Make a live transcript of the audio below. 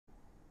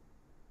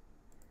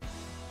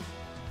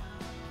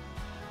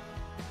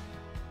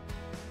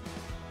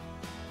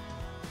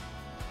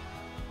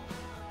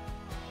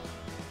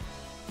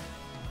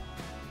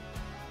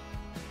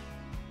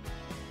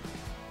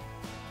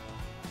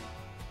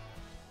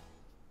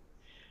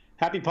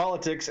Happy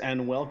politics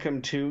and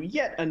welcome to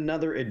yet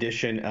another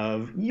edition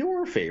of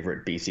your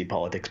favorite BC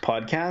Politics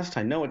podcast.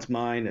 I know it's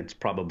mine, it's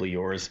probably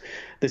yours.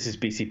 This is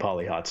BC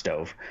Poly Hot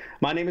Stove.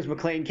 My name is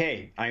Maclean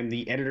K. I am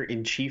the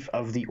editor-in-chief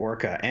of the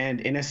Orca,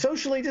 and in a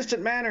socially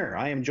distant manner,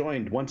 I am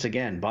joined once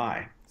again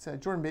by...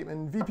 Jordan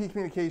Bateman, VP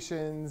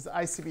Communications,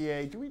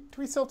 ICBA. Do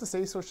we still have to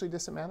say socially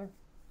distant manner?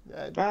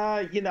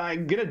 I'm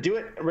going to do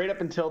it right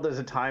up until there's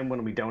a time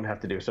when we don't have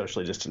to do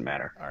socially distant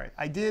matter. All right.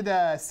 I did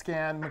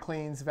scan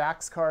Maclean's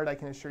Vax card. I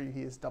can assure you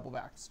he is double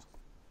vaxxed.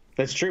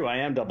 That's true. I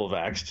am double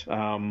vaxxed.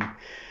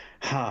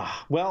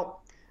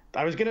 Well,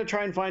 I was going to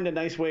try and find a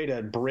nice way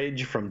to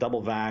bridge from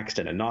double vaxxed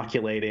and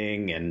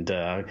inoculating.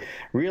 And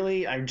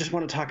really, I just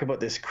want to talk about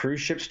this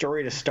cruise ship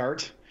story to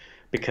start,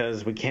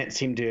 because we can't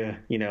seem to,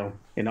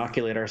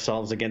 inoculate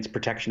ourselves against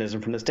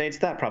protectionism from the States.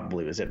 That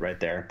probably was it right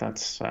there.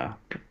 That's...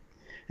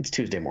 It's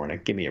Tuesday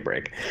morning. Give me a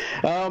break.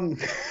 The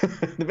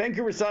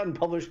Vancouver Sun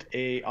published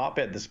a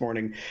op-ed this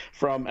morning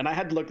from, and I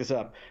had to look this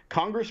up,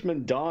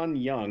 Congressman Don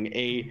Young,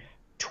 a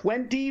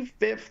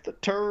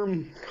 25th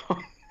term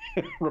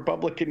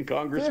Republican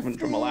congressman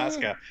from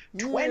Alaska.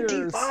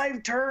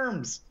 25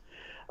 terms.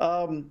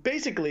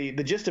 Basically,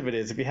 the gist of it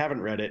is, if you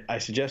haven't read it, I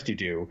suggest you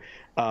do.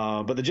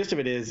 But the gist of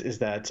it is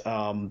that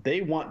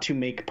they want to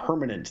make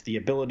permanent the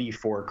ability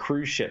for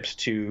cruise ships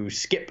to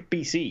skip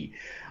BC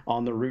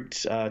on the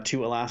route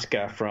to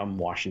Alaska from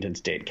Washington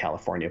State,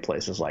 California,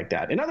 places like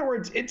that. In other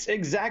words, it's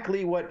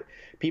exactly what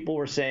people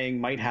were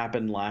saying might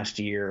happen last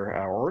year,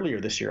 or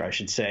earlier this year, I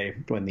should say,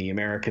 when the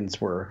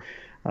Americans were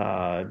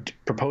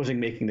proposing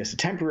making this a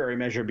temporary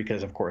measure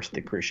because, of course,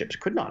 the cruise ships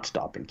could not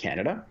stop in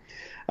Canada.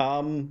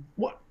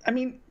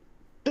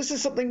 This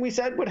is something we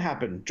said would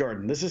happen,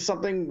 Jordan. This is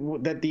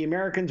something that the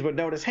Americans would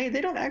notice. Hey,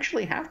 they don't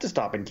actually have to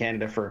stop in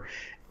Canada for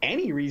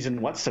any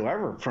reason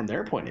whatsoever from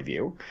their point of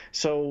view.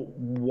 So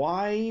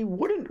why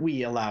wouldn't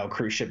we allow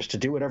cruise ships to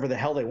do whatever the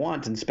hell they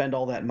want and spend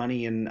all that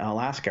money in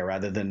Alaska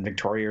rather than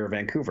Victoria or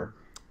Vancouver?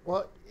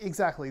 Well,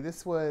 exactly.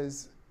 This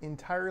was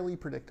entirely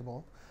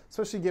predictable,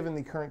 especially given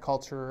the current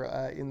culture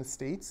in the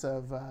States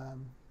of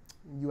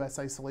U.S.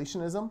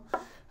 isolationism.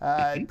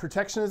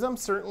 Protectionism,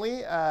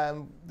 certainly.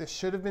 This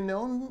should have been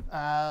known.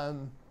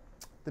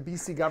 The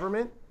BC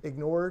government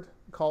ignored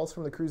calls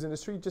from the cruise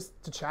industry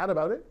just to chat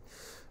about it.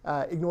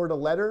 Ignored a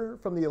letter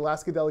from the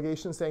Alaska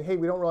delegation saying, hey,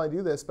 we don't really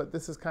do this, but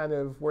this is kind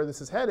of where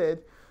this is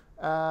headed.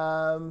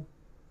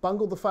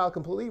 Bungled the file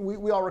completely.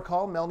 We all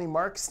recall Melanie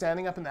Marks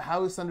standing up in the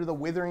House under the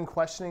withering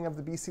questioning of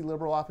the BC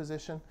Liberal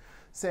opposition,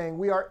 saying,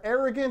 we are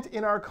arrogant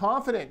in our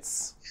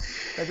confidence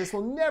that this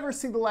will never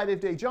see the light of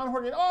day. John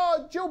Horgan,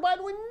 Joe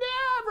Biden would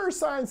never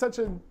sign such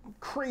a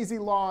crazy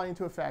law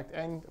into effect.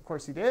 And of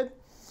course he did.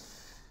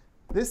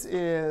 This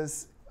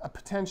is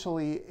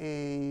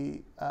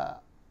potentially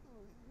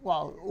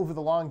over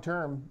the long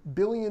term,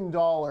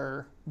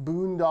 billion-dollar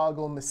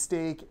boondoggle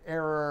mistake,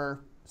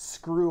 error,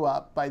 screw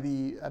up by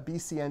the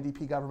BC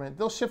NDP government.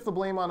 They'll shift the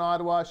blame on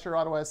Ottawa. Sure,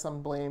 Ottawa has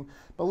some blame.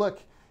 But look,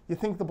 you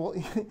think the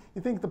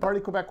Parti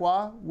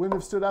Québécois wouldn't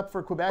have stood up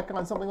for Quebec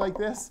on something like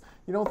this?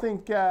 You don't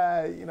think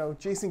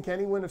Jason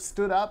Kenney wouldn't have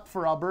stood up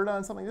for Alberta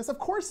on something like this? Of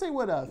course they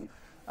would have.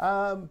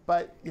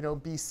 But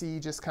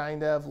BC just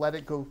kind of let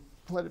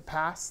it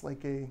pass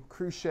like a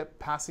cruise ship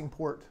passing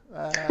port.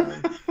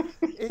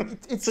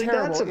 It's so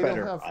terrible. That's a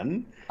better It'll have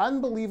run.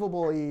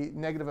 Unbelievably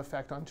negative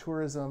effect on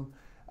tourism.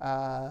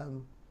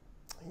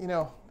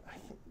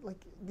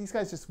 These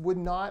guys just would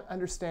not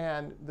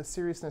understand the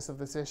seriousness of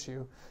this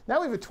issue. Now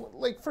we have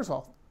first of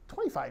all,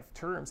 25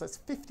 terms, that's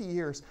 50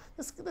 years.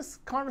 This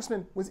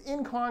congressman was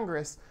in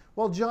Congress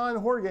while John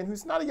Horgan,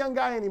 who's not a young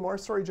guy anymore,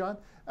 sorry John,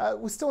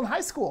 was still in high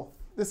school.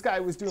 This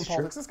guy was doing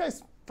politics. This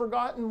guy's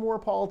forgotten more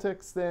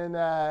politics than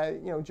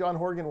John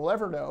Horgan will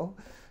ever know.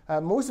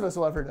 Most of us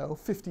will ever know.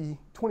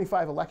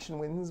 25 election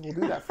wins will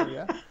do that for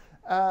you.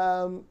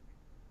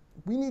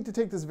 We need to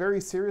take this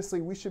very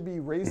seriously. We should be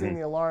raising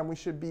the alarm. We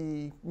should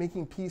be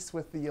making peace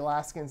with the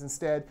Alaskans.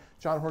 Instead,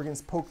 John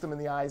Horgan's poked them in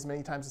the eyes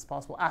many times as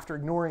possible after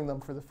ignoring them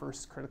for the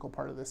first critical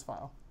part of this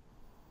file.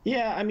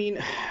 Yeah, we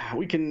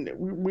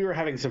were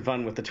having some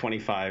fun with the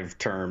 25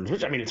 terms,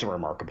 which, it's a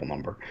remarkable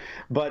number.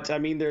 But,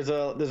 there's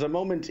a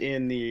moment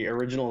in the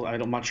original,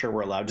 I'm not sure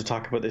we're allowed to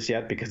talk about this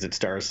yet because it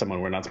stars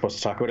someone we're not supposed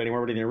to talk about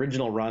anymore, but in the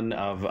original run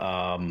of,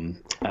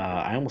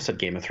 I almost said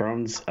Game of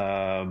Thrones,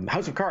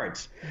 House of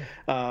Cards,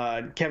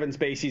 Kevin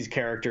Spacey's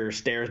character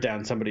stares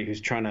down somebody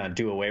who's trying to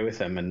do away with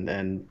him,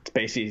 and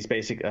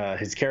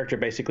his character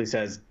basically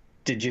says,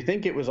 did you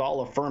think it was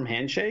all a firm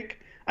handshake?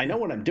 I know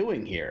what I'm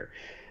doing here.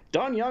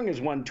 Don Young has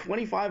won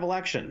 25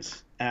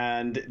 elections,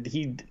 and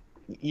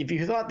if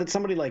you thought that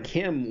somebody like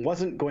him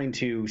wasn't going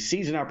to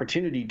seize an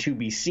opportunity to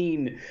be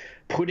seen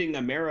putting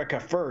America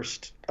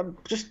first,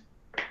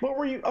 what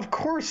were you? Of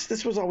course,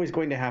 this was always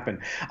going to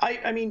happen.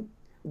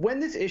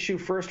 When this issue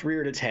first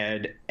reared its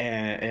head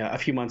a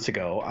few months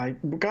ago, I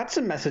got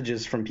some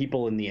messages from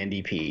people in the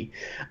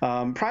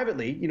NDP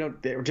privately.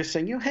 They were just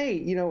saying, hey,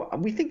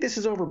 we think this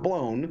is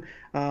overblown.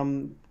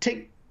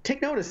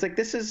 take notice, like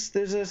there's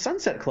a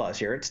sunset clause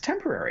here. It's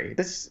temporary.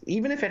 This,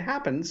 even if it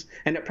happens,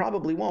 and it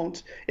probably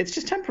won't, it's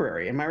just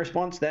temporary. And my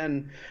response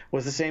then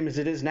was the same as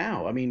it is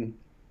now. I mean,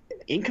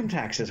 income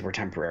taxes were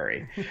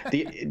temporary.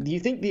 Do you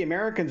think the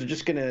Americans are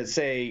just going to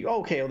say, oh,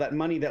 okay, well, that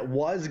money that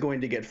was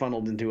going to get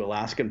funneled into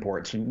Alaskan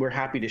ports, we're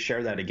happy to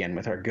share that again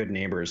with our good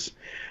neighbors,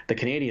 the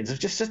Canadians?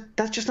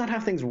 That's just not how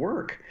things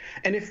work.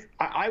 And if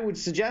I would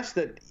suggest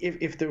that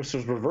if this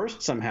was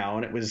reversed somehow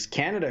and it was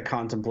Canada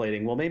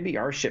contemplating, well, maybe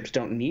our ships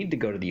don't need to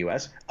go to the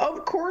U.S.,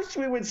 of course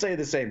we would say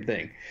the same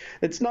thing.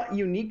 It's not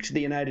unique to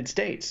the United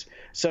States.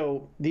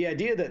 So the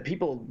idea that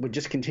people would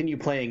just continue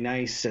playing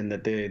nice and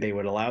that they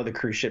would allow the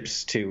cruise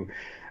ships to,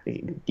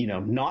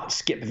 not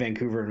skip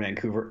Vancouver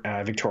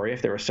and Victoria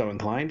if they were so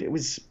inclined, it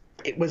was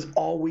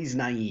always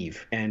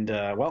naive. And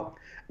well,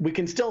 we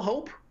can still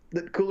hope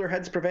that cooler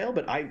heads prevail,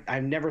 but I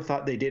never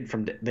thought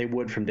they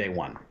would from day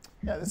one.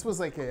 Yeah, this was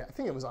like I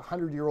think it was a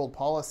 100-year-old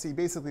policy,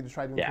 basically to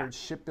try to encourage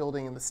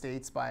shipbuilding in the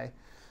States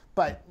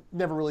but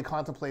never really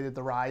contemplated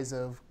the rise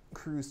of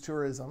cruise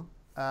tourism.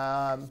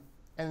 And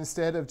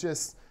instead of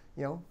just,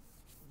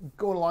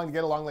 going along to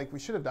get along like we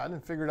should have done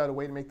and figured out a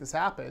way to make this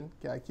happen,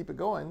 keep it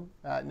going.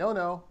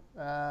 No.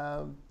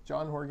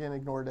 John Horgan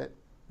ignored it.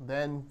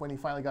 Then when he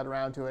finally got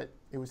around to it,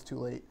 it was too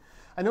late.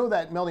 I know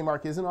that Melanie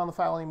Mark isn't on the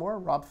file anymore.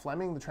 Rob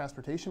Fleming, the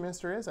transportation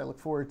minister, is. I look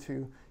forward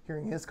to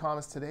hearing his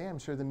comments today. I'm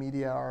sure the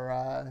media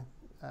are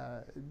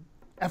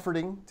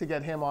efforting to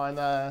get him on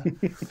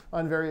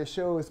on various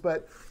shows.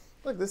 But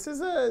look, this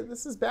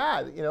is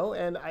bad,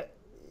 and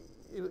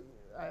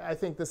I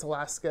think this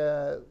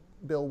Alaska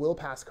bill will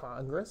pass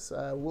Congress,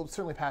 will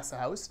certainly pass the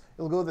House.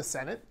 It'll go to the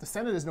Senate. The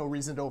Senate has no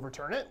reason to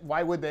overturn it.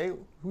 Why would they?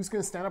 Who's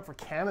going to stand up for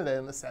Canada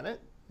in the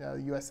Senate,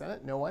 the U.S.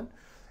 Senate? No one.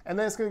 And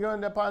then it's going to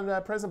end up on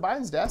President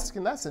Biden's desk,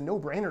 and that's a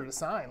no-brainer to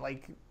sign.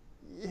 Like,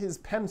 his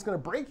pen's going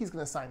to break. He's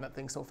going to sign that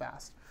thing so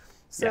fast.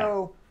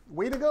 So,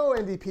 way to go,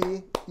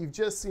 NDP. You've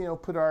just,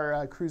 put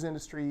our cruise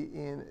industry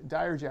in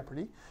dire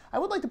jeopardy. I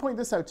would like to point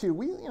this out, too.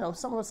 We,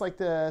 some of us like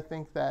to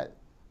think that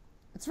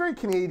it's very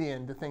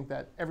Canadian to think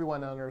that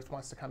everyone on Earth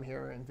wants to come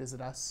here and visit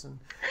us, and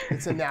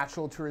it's a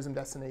natural tourism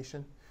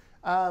destination.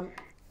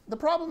 The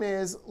problem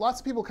is,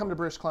 lots of people come to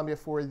British Columbia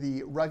for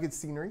the rugged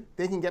scenery.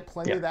 They can get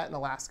plenty of that in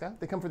Alaska.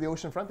 They come for the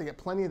ocean front. They get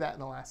plenty of that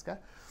in Alaska.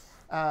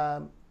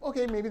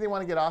 Okay, maybe they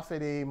want to get off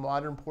at a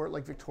modern port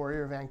like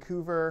Victoria or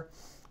Vancouver.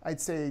 I'd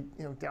say,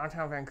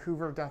 downtown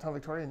Vancouver, downtown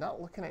Victoria,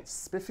 not looking at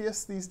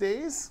spiffiest these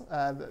days.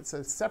 That's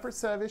a separate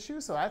set of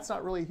issues, so that's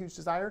not really a huge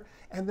desire.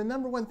 And the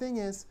number one thing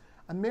is,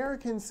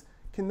 Americans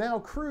can now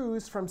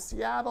cruise from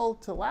Seattle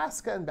to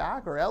Alaska and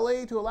back, or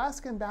LA to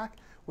Alaska and back,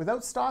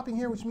 without stopping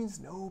here, which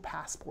means no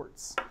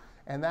passports.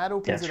 And that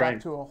opens it up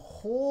to a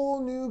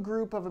whole new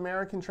group of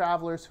American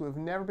travelers who have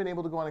never been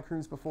able to go on a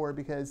cruise before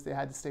because they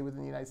had to stay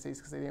within the United States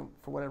because they didn't,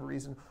 for whatever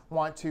reason,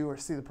 want to or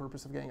see the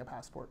purpose of getting a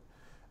passport.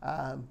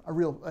 A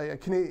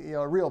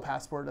real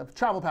passport, a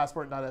travel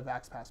passport, not a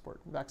vax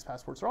passport. Vax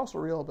passports are also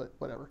real, but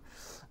whatever.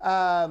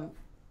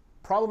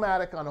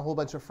 Problematic on a whole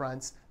bunch of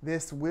fronts.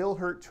 This will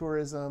hurt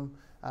tourism.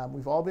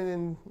 We've all been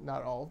in,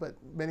 not all, but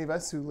many of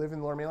us who live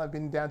in Lower Mainland have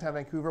been in downtown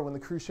Vancouver when the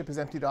cruise ship is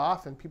emptied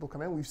off and people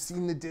come in. We've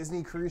seen the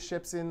Disney cruise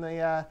ships in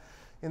the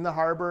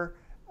harbor.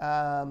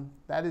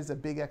 That is a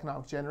big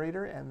economic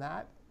generator, and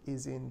that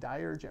is in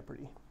dire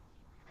jeopardy.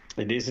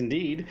 It is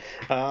indeed.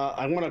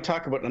 I want to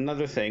talk about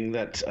another thing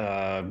that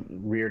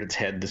reared its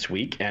head this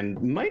week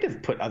and might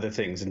have put other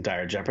things in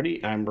dire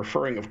jeopardy. I'm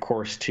referring, of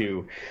course,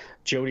 to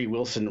Jody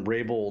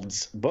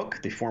Wilson-Raybould's book,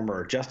 the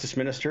former Justice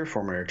Minister,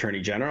 former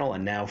Attorney General,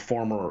 and now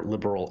former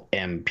Liberal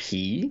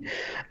MP.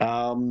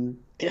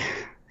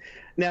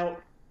 Now,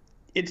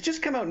 it's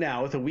just come out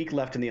now with a week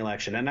left in the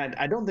election, and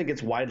I don't think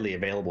it's widely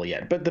available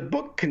yet. But the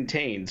book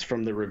contains,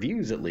 from the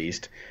reviews at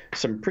least,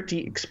 some pretty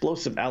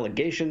explosive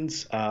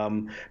allegations.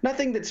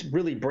 Nothing that's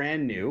really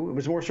brand new. It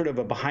was more sort of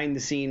a behind the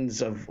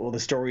scenes of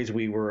the stories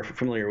we were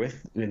familiar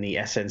with in the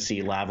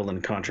SNC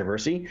Lavalin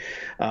controversy.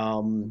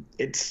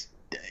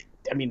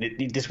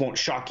 It just won't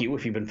shock you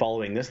if you've been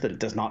following this that it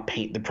does not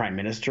paint the Prime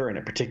Minister in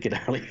a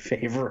particularly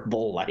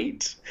favorable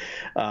light.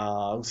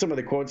 Some of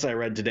the quotes I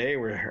read today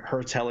were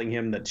her telling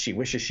him that she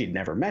wishes she'd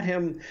never met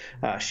him.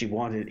 He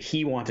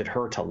wanted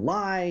her to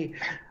lie.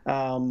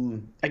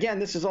 Again,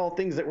 this is all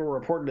things that were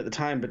reported at the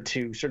time, but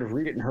to sort of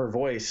read it in her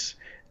voice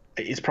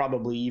is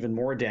probably even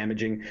more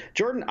damaging.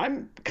 Jordan,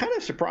 I'm kind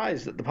of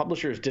surprised that the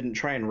publishers didn't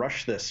try and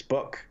rush this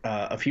book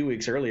a few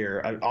weeks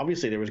earlier.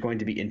 Obviously, there was going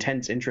to be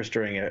intense interest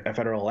during a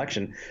federal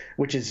election,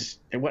 which is,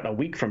 a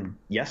week from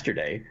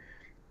yesterday.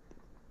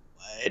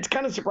 It's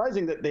kind of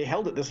surprising that they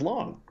held it this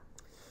long.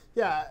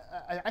 Yeah,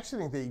 I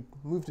actually think they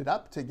moved it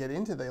up to get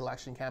into the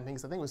election campaign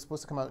because I think it was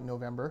supposed to come out in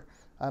November.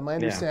 My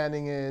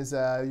understanding is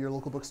your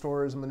local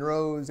bookstores,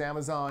 Monroe's,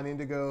 Amazon,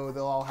 Indigo,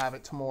 they'll all have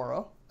it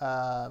tomorrow.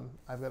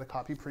 I've got a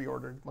copy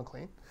pre-ordered,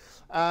 Maclean.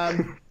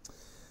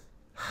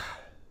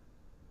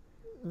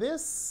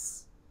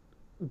 This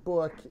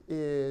book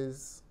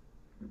is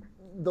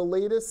the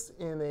latest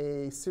in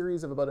a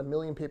series of about 1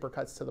 million paper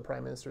cuts to the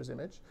Prime Minister's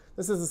image.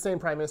 This is the same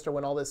Prime Minister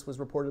when all this was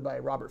reported by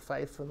Robert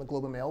Fife from the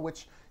Globe and Mail,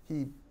 which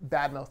he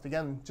badmouthed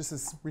again just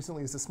as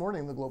recently as this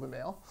morning in the Globe and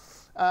Mail.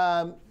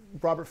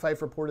 Robert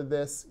Fife reported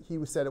this.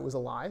 He said it was a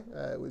lie.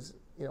 It was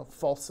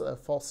false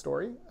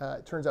story.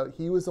 It turns out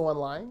he was the one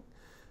lying.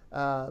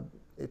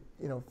 It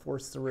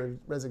forced the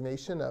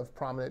resignation of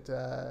prominent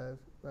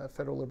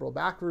federal Liberal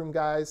backroom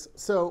guys.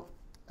 So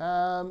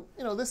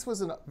this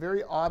was a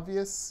very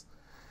obvious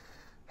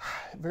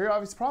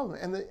problem.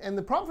 And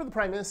the problem for the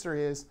Prime Minister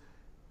is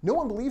no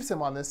one believes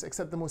him on this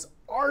except the most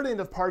ardent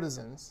of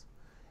partisans.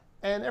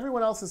 And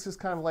everyone else is just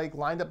kind of like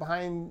lined up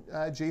behind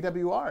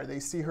JWR.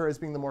 They see her as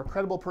being the more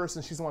credible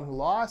person. She's the one who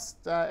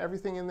lost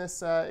everything in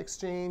this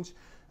exchange.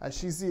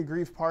 She's the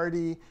aggrieved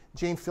party.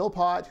 Jane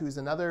Philpott, who's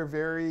another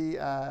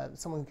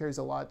someone who carries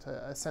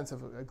a sense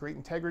of a great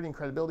integrity and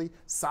credibility,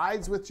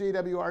 sides with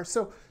JWR.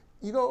 So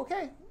you go,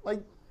 okay,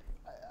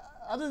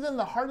 other than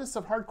the hardest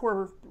of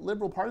hardcore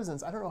Liberal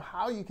partisans, I don't know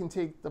how you can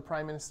take the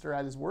Prime Minister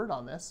at his word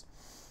on this.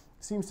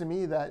 It seems to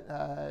me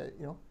that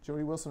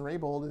Jody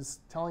Wilson-Raybould is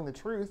telling the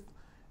truth.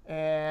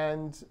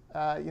 And,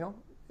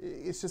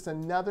 it's just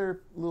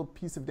another little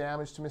piece of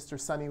damage to Mr.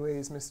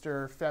 Sunnyways,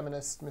 Mr.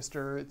 Feminist,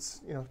 Mr. It's,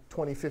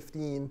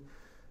 2015.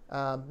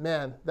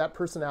 Man, that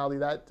personality,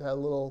 that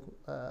little,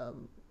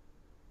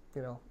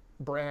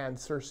 brand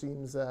sure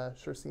seems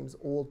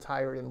old,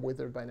 tired, and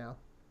withered by now.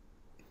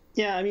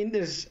 Yeah, I mean,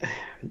 as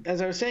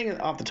I was saying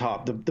off the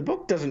top, the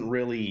book doesn't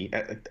really,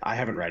 I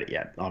haven't read it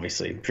yet,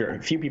 obviously. Sure,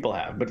 a few people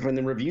have, but from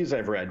the reviews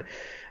I've read,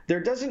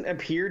 there doesn't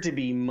appear to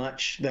be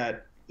much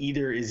that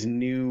either is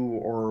new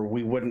or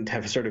we wouldn't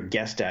have sort of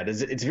guessed at.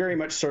 It's very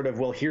much sort of,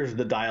 well, here's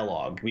the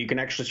dialogue. We can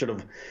actually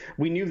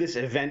we knew this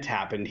event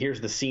happened. Here's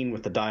the scene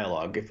with the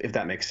dialogue, if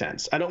that makes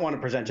sense. I don't want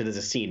to present it as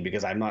a scene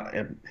because I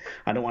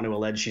don't want to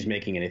allege she's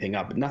making anything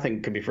up.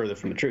 Nothing could be further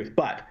from the truth.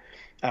 But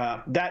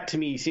that to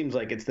me seems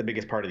like it's the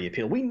biggest part of the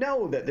appeal. We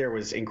know that there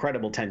was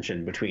incredible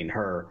tension between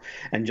her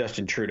and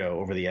Justin Trudeau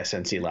over the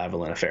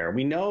SNC-Lavalin affair.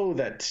 We know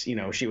that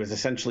she was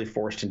essentially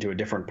forced into a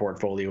different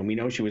portfolio, and we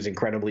know she was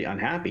incredibly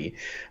unhappy.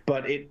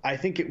 But I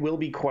think it will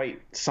be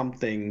quite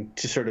something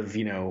to sort of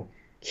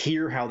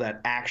hear how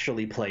that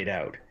actually played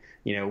out.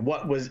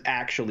 What was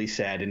actually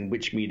said in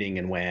which meeting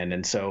and when.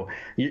 And so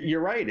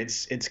you're right.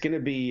 It's going to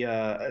be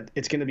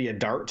a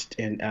dart.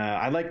 And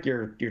I like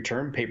your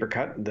term, paper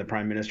cut, the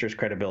Prime Minister's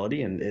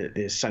credibility and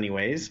his sunny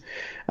ways.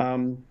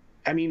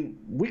 I mean,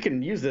 we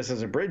can use this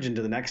as a bridge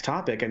into the next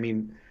topic. I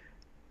mean,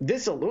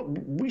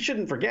 we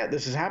shouldn't forget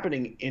this is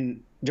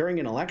happening during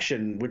an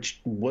election which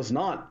was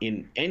not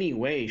in any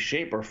way,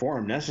 shape, or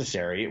form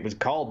necessary. It was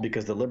called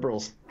because the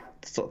Liberals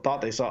thought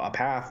they saw a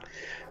path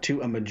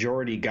to a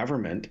majority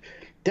government.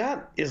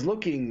 That is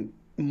looking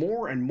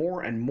more and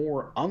more and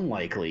more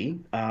unlikely.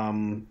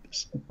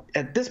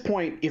 At this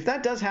point, if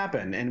that does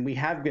happen and we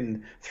have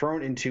been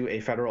thrown into a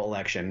federal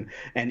election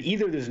and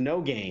either there's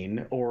no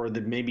gain or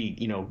that maybe,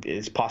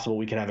 it's possible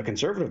we could have a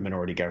conservative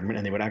minority government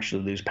and they would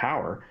actually lose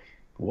power,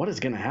 what is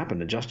going to happen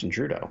to Justin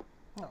Trudeau?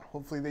 Well,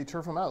 hopefully they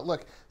turf him out.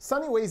 Look,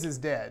 Sunnyways is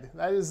dead.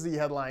 That is the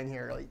headline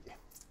here.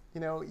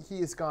 He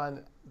has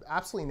gone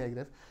absolutely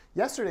negative.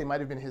 Yesterday might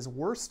have been his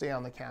worst day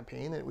on the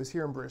campaign, and it was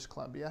here in British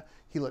Columbia.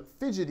 He looked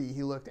fidgety.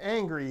 He looked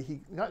angry. He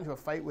got into a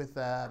fight with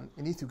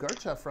Anitu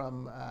Garcha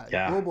from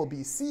Global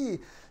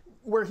BC,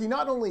 where he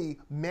not only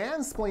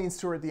mansplains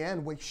to her at the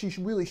end, which she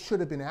really should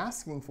have been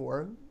asking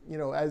for,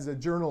 as a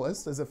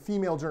journalist, as a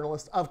female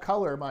journalist of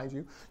color, mind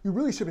you, you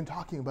really should have been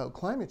talking about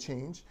climate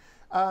change.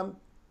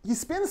 He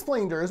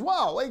spin-splained her as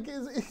well.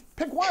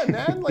 Pick one,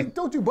 man.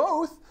 Don't do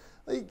both.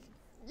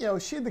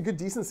 She had the good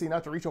decency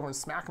not to reach over and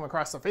smack him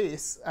across the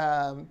face,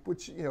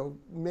 which,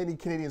 many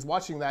Canadians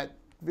watching that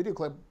video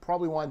clip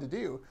probably wanted to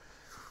do.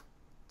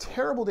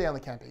 Terrible day on the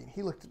campaign.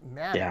 He looked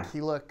manic. Yeah.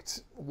 He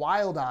looked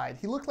wild-eyed.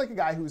 He looked like a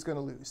guy who was going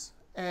to lose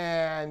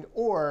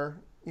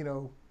or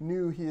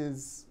knew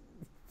his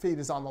fate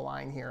is on the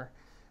line here.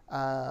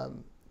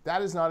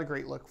 That is not a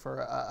great look for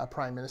a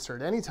prime minister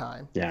at any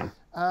time. Yeah.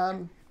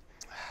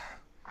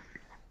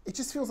 It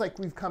just feels like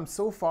we've come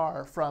so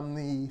far from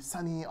the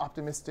sunny,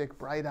 optimistic,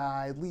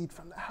 bright-eyed, lead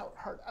from the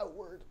heart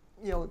outward,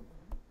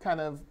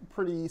 kind of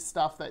pretty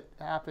stuff that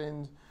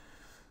happened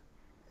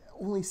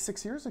only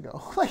 6 years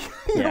ago.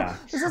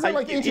 This isn't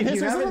like ancient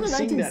history. This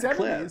isn't the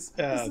 1970s.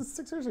 This is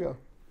 6 years ago.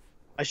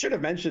 I should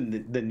have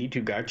mentioned the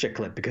Nitu Garcha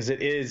clip because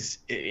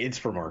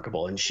it's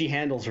remarkable, and she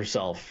handles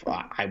herself.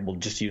 I will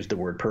just use the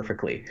word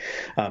perfectly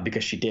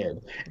because she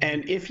did.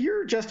 And if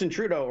you're Justin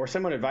Trudeau or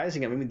someone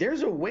advising him, I mean,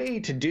 there's a way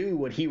to do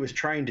what he was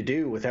trying to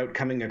do without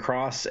coming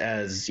across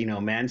as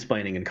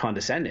mansplaining and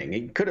condescending.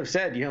 He could have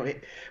said,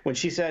 when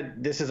she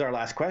said, "This is our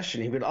last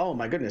question," he would, "Oh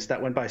my goodness,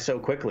 that went by so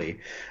quickly."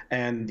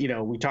 And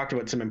we talked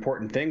about some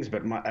important things,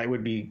 but it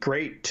would be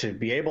great to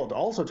be able to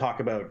also talk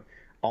about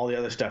all the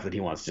other stuff that he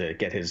wants to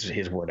get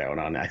his word out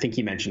on. I think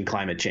he mentioned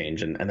climate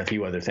change and a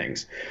few other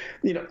things.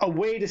 A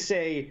way to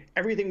say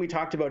everything we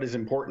talked about is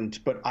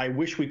important, but I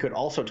wish we could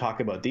also talk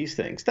about these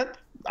things. That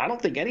I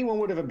don't think anyone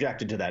would have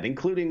objected to that,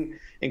 including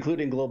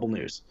Global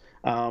News.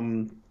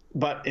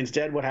 But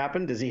instead, what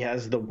happened is he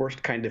has the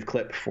worst kind of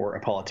clip for a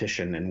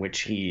politician in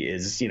which he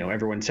is,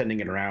 everyone sending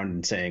it around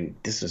and saying,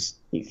 this is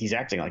he's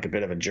acting like a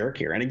bit of a jerk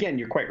here. And again,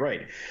 you're quite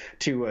right.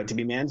 To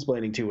be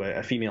mansplaining to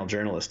a female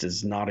journalist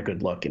is not a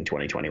good look in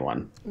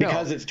 2021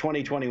 because it's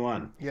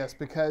 2021. Yes,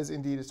 because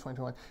indeed it's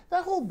 2021.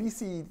 That whole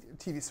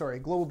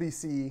Global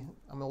BC,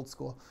 I'm old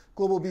school,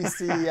 Global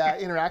BC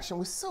interaction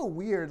was so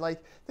weird.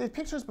 Like, they had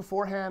pictures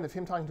beforehand of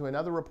him talking to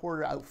another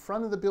reporter out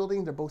front of the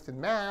building. They're both in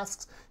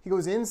masks. He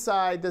goes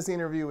inside, does the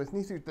interview with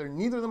neither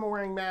of them are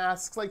wearing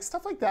masks. Like,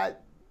 stuff like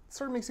that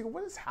sort of makes you go,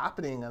 what is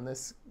happening on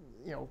this,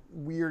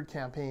 weird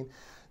campaign?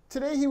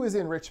 Today he was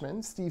in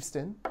Richmond,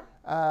 Steveston,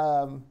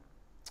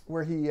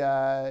 where he,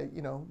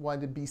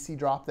 wanted to BC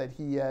drop that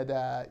he had,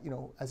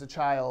 as a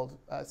child,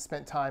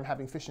 spent time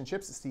having fish and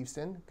chips at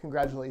Steveston.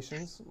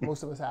 Congratulations.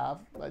 Most of us have.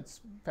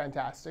 That's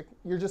fantastic.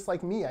 You're just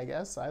like me, I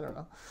guess. I don't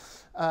know.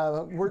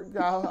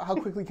 How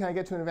quickly can I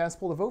get to an advance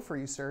poll to vote for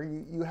you, sir?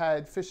 You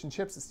had fish and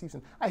chips at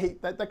Steveston. I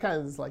hate that. That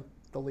kind of is like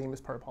the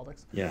lamest part of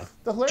politics. Yeah.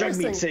 The hilarious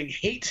Jagmeet Singh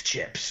hates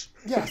chips.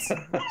 Yes.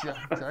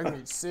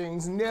 Jagmeet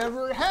Singh's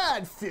never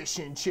had fish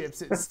and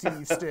chips at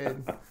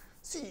Steveston.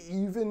 Has he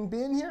even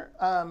been here?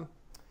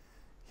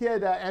 He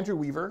had Andrew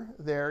Weaver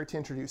there to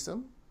introduce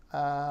him.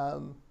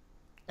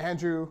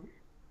 Andrew,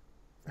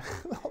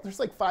 there's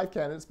like 5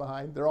 candidates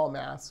behind. They're all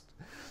masked.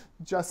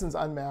 Justin's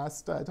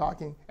unmasked,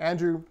 talking.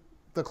 Andrew,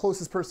 the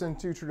closest person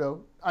to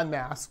Trudeau,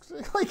 unmasked.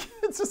 Like,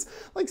 it's just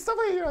like stuff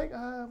like you're like,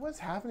 what's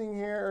happening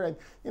here? And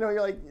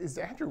you're like, is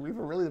Andrew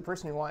Weaver really the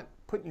person you want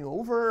putting you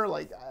over?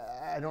 Like,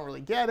 I don't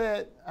really get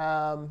it.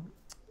 I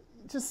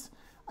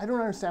don't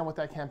understand what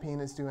that campaign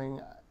is doing.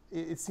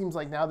 It seems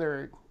like now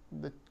the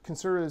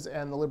Conservatives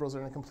and the Liberals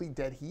are in a complete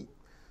dead heat.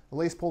 The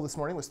latest poll this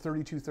morning was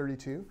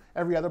 32-32.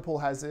 Every other poll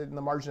has it in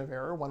the margin of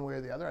error, one way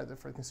or the other, either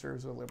for the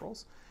Conservatives or the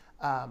Liberals.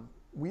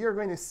 We are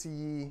going to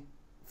see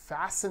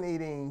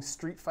fascinating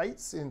street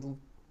fights in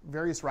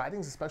various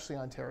ridings, especially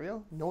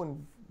Ontario. No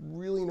one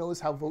really knows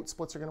how vote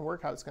splits are going to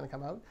work, how it's going to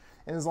come out.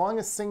 And as long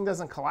as Singh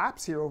doesn't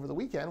collapse here over the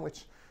weekend,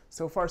 which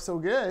so far so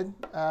good,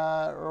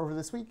 or over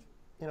this week,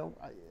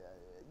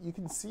 you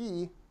can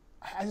see,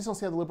 I just don't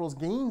see how the Liberals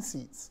gain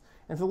seats.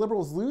 And if the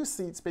Liberals lose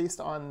seats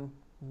based on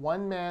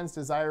one man's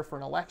desire for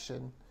an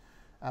election,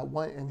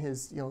 in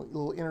his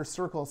little inner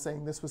circle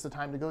saying this was the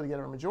time to go to get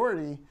a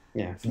majority.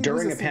 Yeah,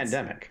 during a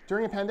pandemic.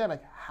 During a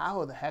pandemic,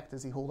 how the heck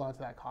does he hold on to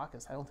that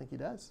caucus? I don't think he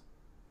does.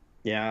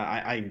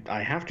 Yeah,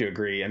 I have to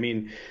agree. I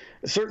mean,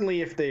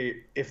 certainly if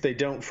they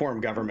don't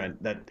form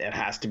government, that it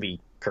has to be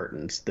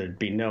curtains.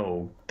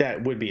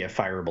 That would be a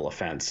fireable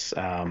offense.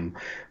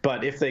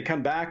 But if they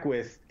come back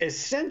with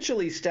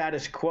essentially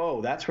status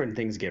quo, that's when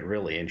things get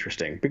really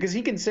interesting. Because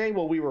he can say,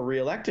 well, we were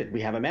reelected.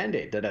 We have a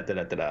mandate.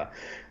 Da-da-da-da-da.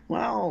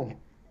 Well,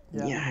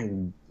 yeah,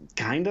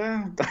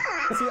 kinda.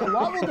 See, a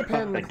lot will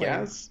depend, I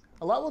guess.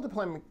 A lot will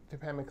depend,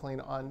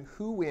 Maclean, on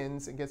who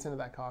wins and gets into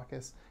that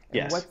caucus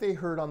and what they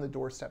heard on the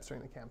doorsteps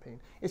during the campaign.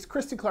 It's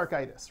Christy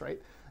Clark-itis,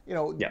 right?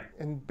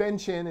 And Ben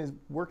Chin has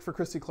worked for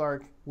Christy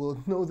Clark, will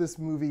know this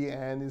movie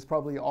and is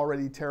probably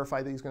already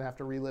terrified that he's going to have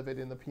to relive it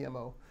in the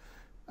PMO.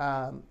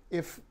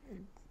 If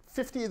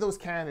 50 of those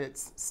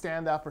candidates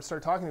stand up or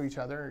start talking to each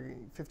other,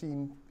 50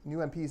 new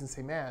MPs, and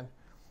say, man,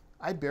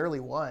 I barely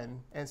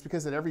won, and it's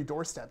because at every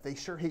doorstep, they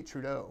sure hate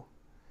Trudeau.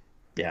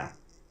 Yeah.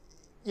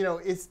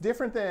 It's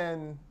different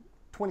than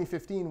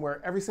 2015,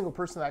 where every single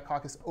person in that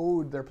caucus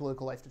owed their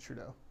political life to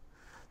Trudeau.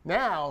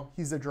 Now,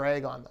 he's a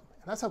drag on them.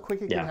 And that's how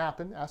quick it can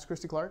happen. Ask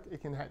Christy Clark.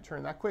 It can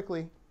turn that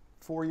quickly.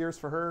 4 years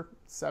for her,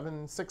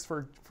 6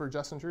 for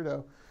Justin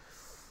Trudeau.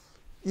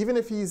 Even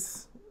if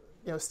he's,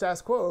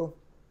 status quo,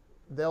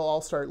 they'll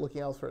all start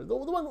looking elsewhere. The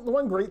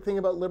one great thing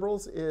about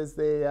Liberals is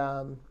they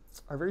are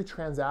very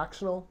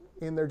transactional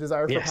in their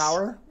desire for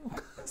power.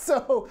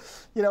 So,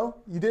 you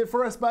did it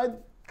for us,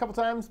 bud, a couple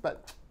times,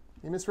 but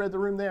you misread the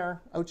room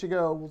there. Out you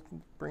go.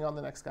 We'll bring on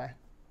the next guy.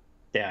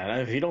 Yeah,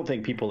 and if you don't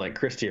think people like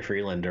Chrystia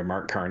Freeland or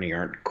Mark Carney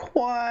aren't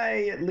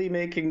quietly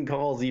making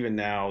calls even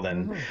now,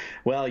 then,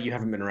 well, you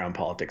haven't been around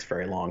politics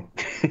very long.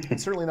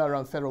 Certainly not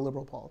around federal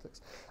Liberal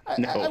politics.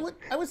 I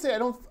would say I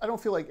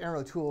don't feel like Aaron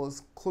O'Toole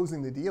is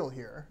closing the deal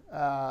here.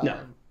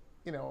 No.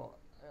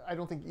 I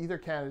don't think either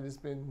candidate has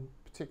been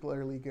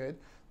particularly good.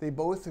 They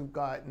both have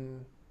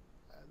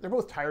they're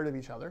both tired of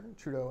each other,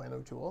 Trudeau and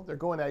O'Toole. They're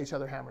going at each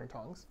other hammer and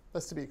tongs.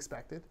 That's to be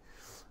expected.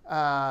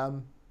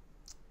 But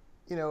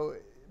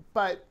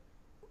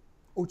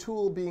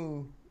O'Toole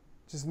being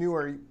just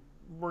newer,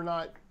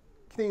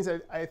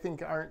 Canadians, I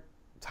think, aren't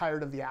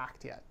tired of the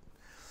act yet.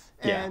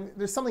 And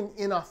there's something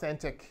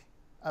inauthentic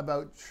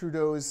about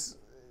Trudeau's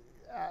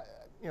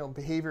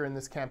behavior in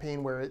this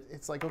campaign, where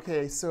it's like,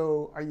 okay,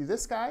 so are you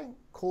this guy,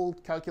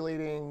 cold,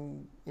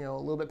 calculating, a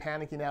little bit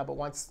panicky now, but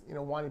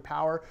wanting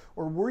power,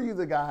 or were you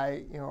the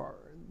guy,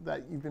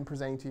 that you've been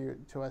presenting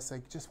to us,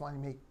 like just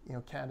wanting to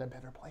make Canada a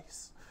better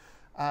place?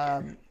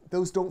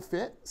 Those don't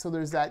fit, so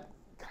there's that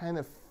kind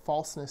of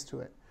falseness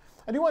to it.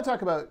 I do want to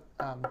talk about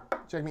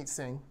Jagmeet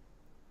Singh.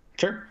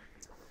 Sure.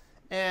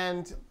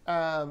 And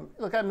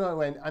look, I'm no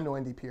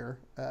NDPer.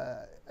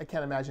 I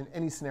can't imagine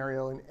any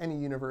scenario in any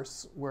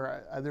universe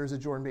where there's a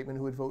Jordan Bateman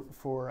who would vote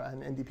for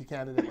an NDP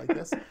candidate like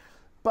this.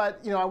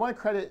 But I want to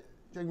credit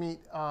Jagmeet,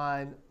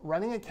 on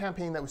running a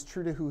campaign that was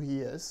true to who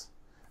he is.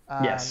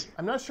 Yes.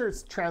 I'm not sure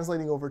it's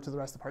translating over to the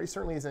rest of the party.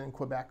 Certainly isn't in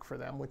Quebec for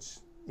them, which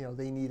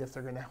they need if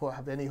they're going to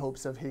have any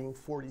hopes of hitting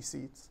 40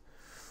 seats.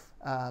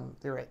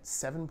 They're at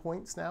 7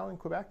 points now in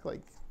Quebec.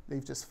 Like,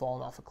 they've just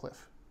fallen off a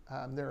cliff.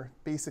 They're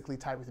basically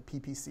tied with the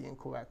PPC in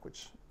Quebec,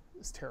 which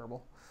is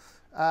terrible.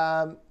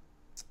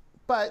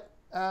 But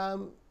I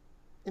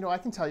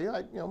can tell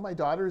you, my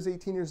daughter is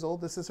 18 years old.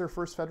 This is her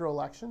first federal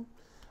election.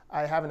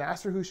 I haven't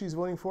asked her who she's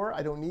voting for.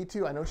 I don't need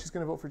to. I know she's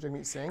going to vote for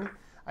Jagmeet Singh.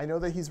 I know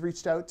that he's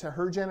reached out to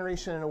her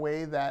generation in a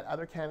way that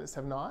other candidates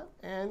have not.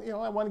 And,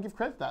 I want to give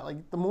credit to that.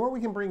 Like, the more we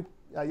can bring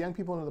young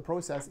people into the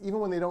process, even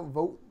when they don't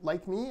vote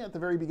like me at the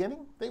very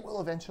beginning, they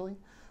will eventually.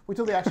 Wait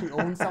till they actually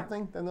own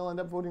something, then they'll end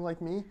up voting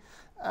like me.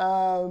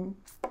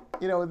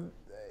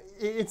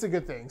 It's a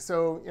good thing.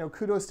 So,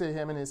 kudos to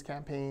him and his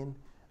campaign.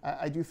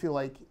 I do feel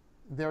like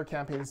their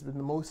campaign has been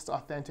the most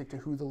authentic to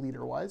who the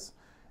leader was.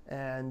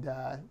 And,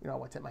 I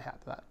want to tip my hat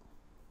to that.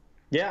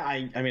 Yeah,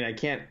 I mean, I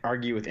can't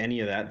argue with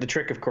any of that. The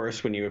trick, of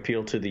course, when you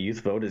appeal to the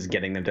youth vote is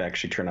getting them to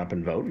actually turn up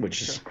and vote,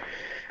 which is,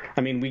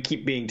 I mean, we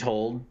keep being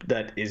told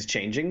that is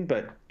changing,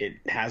 but it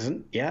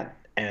hasn't yet.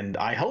 And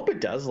I hope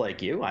it does,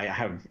 like you.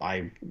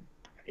 I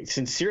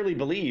sincerely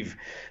believe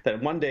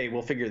that one day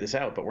we'll figure this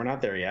out, but we're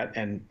not there yet.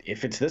 And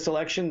if it's this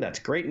election, that's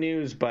great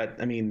news. But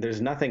I mean,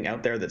 there's nothing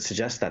out there that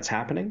suggests that's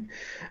happening.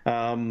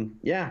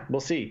 Yeah,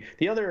 we'll see.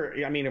 The other,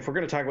 I mean, if we're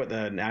going to talk about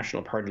the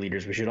national party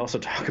leaders, we should also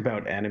talk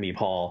about Annamie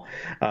Paul,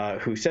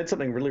 who said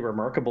something really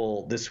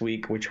remarkable this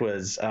week, which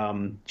was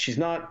one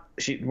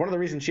of the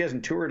reasons she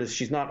hasn't toured is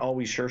she's not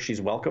always sure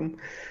she's welcome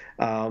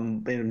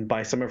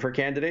by some of her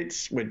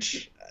candidates,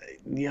 which,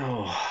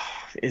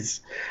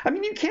 I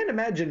mean, you can't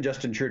imagine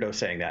Justin Trudeau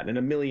saying that in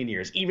a million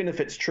years. Even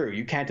if it's true,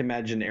 you can't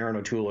imagine Aaron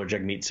O'Toole or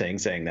Jagmeet Singh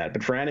saying that.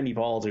 But for Annamie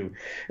Paul to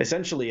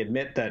essentially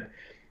admit that,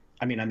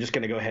 I mean, I'm just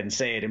going to go ahead and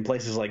say it, in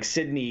places like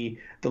Sydney,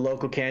 the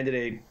local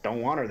candidate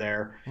don't want her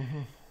there. Mm-hmm.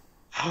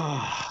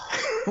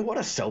 What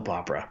a soap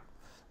opera.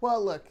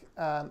 Well, look,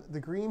 the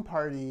Green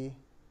Party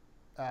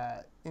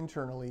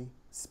internally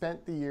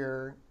spent the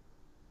year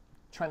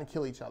trying to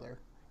kill each other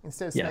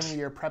instead of spending the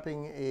year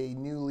prepping a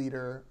new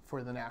leader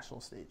for the national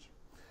stage.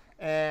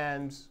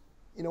 And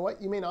you know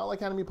what? You may not like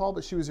Annamie Paul,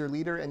 but she was your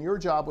leader, and your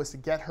job was to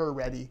get her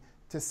ready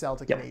to sell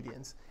to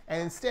Canadians.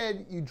 And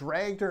instead, you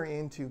dragged her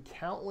into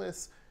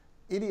countless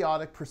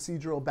idiotic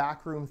procedural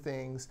backroom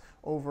things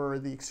over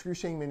the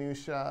excruciating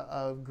minutiae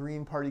of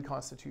Green Party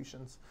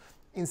constitutions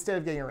instead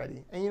of getting her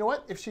ready. And you know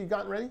what? If she'd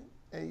gotten ready,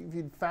 if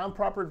you'd found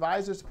proper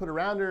advisors to put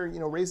around her,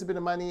 raised a bit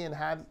of money and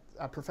had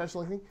a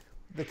professional thing,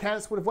 the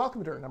candidates would have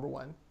welcomed her, number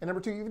one. And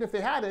number two, even if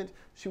they hadn't,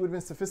 she would have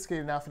been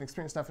sophisticated enough and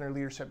experienced enough in her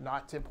leadership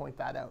not to point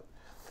that out.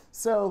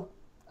 So,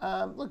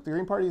 look, the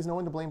Green Party has no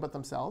one to blame but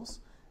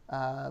themselves.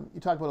 You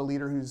talk about a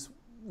leader who's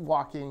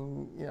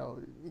walking,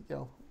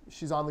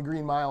 she's on the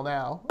Green Mile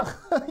now.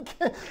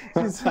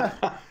 It's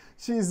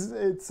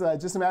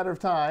just a matter of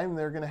time.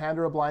 They're going to hand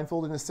her a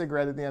blindfold and a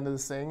cigarette at the end of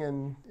this thing,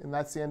 and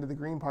that's the end of the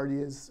Green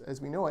Party as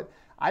we know it.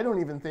 I don't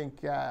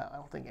think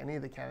any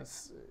of the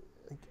candidates.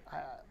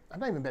 I'm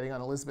not even betting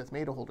on Elizabeth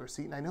May to hold her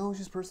seat, and I know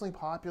she's personally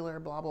popular,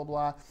 blah, blah,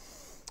 blah.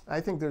 I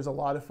think there's a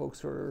lot of folks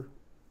who are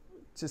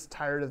just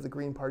tired of the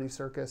Green Party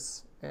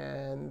circus.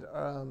 And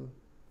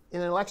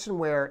in an election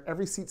where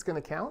every seat's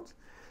going to count,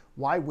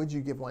 why would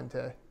you give one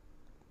to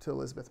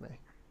Elizabeth May?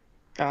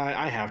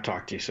 I have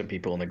talked to some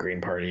people in the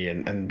Green Party,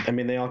 and I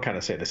mean, they all kind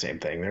of say the same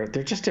thing.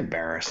 They're just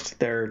embarrassed.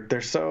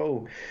 They're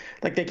so,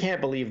 like, they can't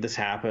believe this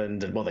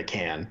happened. Well, they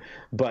can,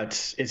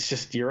 but it's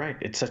just, you're right.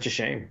 It's such a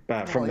shame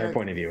from their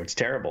point of view. It's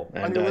terrible.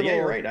 And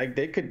you're right.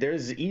 There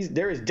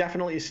is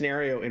definitely a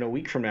scenario in a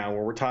week from now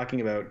where we're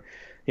talking about,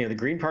 the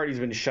Green Party's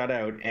been shut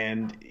out,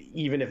 and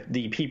even if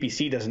the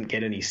PPC doesn't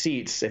get any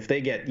seats, if they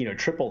get,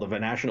 triple the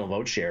national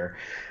vote share,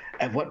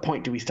 at what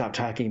point do we stop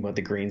talking about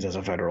the Greens as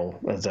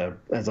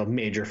a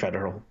major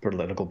federal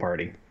political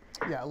party?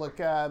 Yeah, look,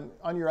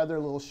 on your other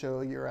little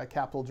show, your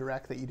Capital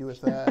Direct that you do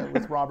with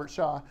Robert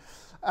Shaw,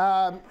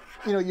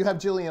 you have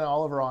Jillian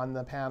Oliver on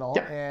the panel,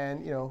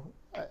 and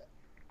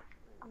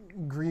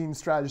Green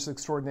strategist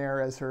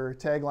extraordinaire, as her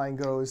tagline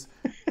goes.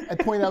 I'd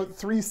point out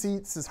 3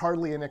 seats is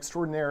hardly an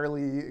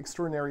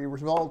extraordinary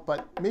result,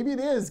 but maybe it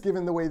is,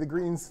 given the way the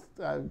Greens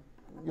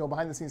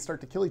behind the scenes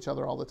start to kill each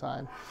other all the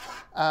time.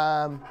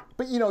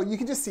 But you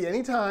can just see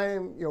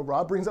anytime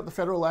Rob brings up the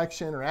federal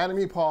election or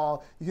Annamie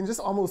Paul, you can just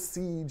almost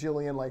see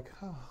Jillian like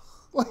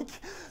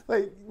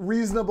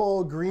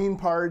reasonable Green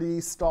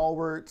Party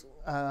stalwart,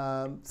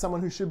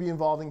 someone who should be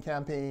involved in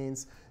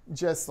campaigns,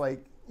 just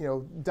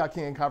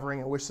ducking and covering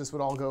and wish this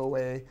would all go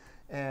away.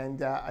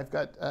 And I've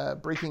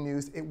got breaking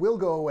news. It will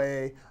go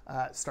away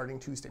starting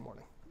Tuesday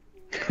morning.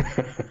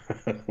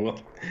 Well,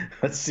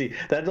 let's see.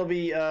 That'll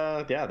be,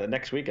 the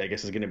next week, I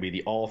guess, is going to be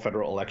the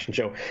all-federal election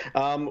show.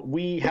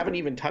 We haven't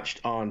even touched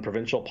on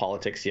provincial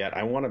politics yet.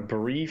 I want to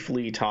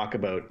briefly talk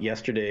about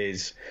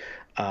yesterday's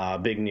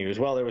big news.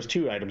 Well, there was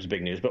two items of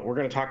big news, but we're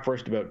going to talk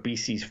first about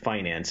BC's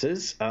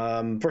finances.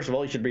 First of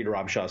all, you should read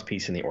Rob Shaw's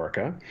piece in the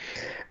Orca.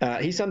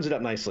 He sums it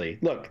up nicely.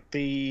 Look,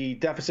 the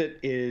deficit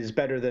is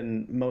better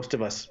than most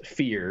of us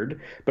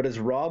feared, but as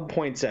Rob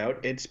points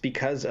out, it's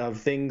because of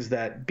things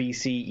that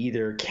BC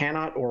either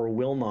cannot or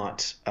will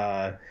not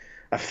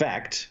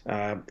affect,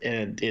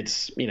 and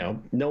it's,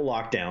 no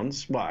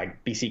lockdowns. Well,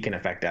 BC can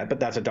affect that, but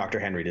that's a Dr.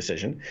 Henry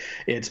decision.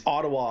 It's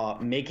Ottawa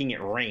making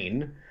it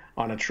rain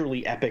on a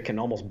truly epic and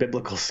almost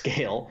biblical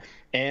scale,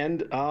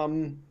 and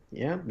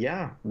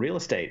real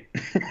estate.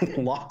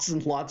 Lots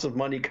and lots of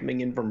money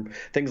coming in from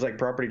things like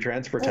property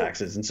transfer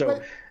taxes, and so but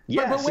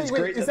wait, it's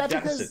great. Is that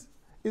deficit.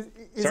 Because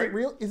is it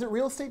real? Is it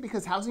real estate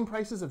because housing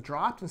prices have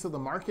dropped, and so the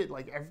market,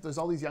 there's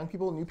all these young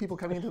people, new people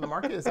coming into the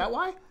market? Is that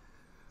why?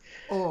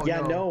 Oh,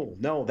 yeah,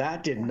 no,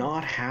 that did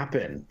not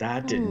happen.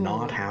 That did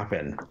not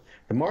happen.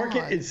 The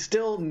market is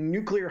still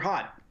nuclear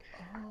hot,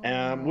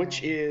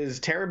 which is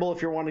terrible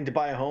if you're wanting to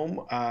buy a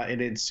home,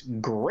 and it's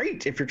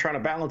great if you're trying to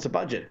balance a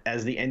budget,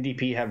 as the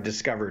NDP have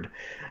discovered.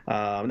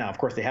 Now, of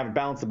course, they haven't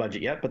balanced the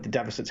budget yet, but the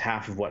deficit's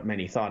half of what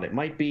many thought it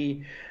might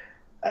be.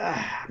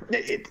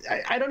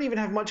 I don't even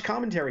have much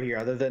commentary here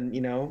other than,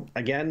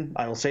 again,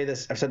 I will say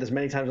this, I've said this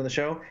many times on the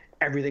show,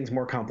 everything's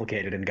more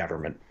complicated in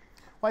government.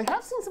 Well, I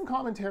have seen some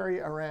commentary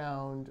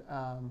around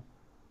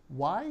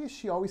why is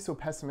she always so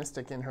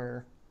pessimistic in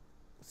her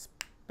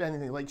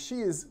spending?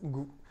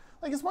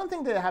 It's one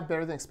thing to have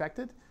better than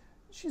expected.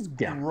 She's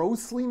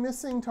grossly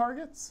missing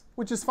targets,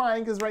 which is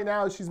fine because right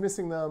now she's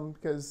missing them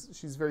because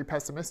she's very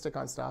pessimistic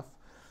on stuff.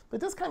 But it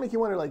does kind of make you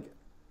wonder,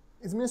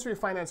 is Ministry of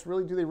Finance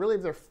do they really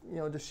have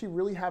does she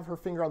really have her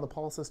finger on the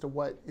pulse as to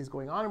what is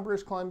going on in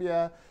British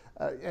Columbia?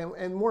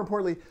 And more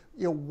importantly,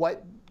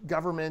 what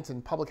government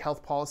and public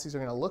health policies are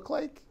going to look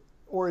like?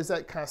 Or is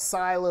that kind of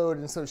siloed,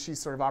 and so she's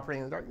sort of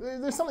operating in the dark?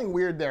 There's something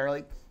weird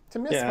there, to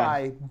miss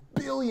by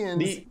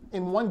billions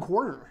in one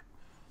quarter.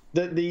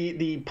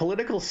 The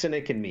political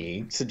cynic in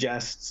me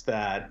suggests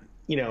that,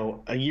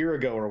 a year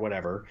ago or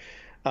whatever,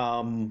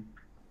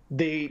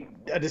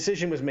 a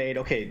decision was made,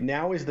 okay,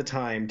 now is the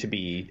time to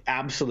be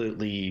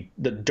absolutely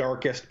the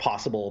darkest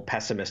possible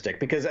pessimistic,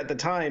 because at the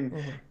time,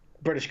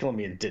 British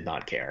Columbia did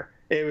not care.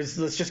 It was,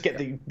 let's just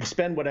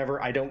spend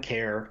whatever, I don't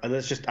care.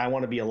 I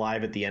want to be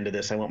alive at the end of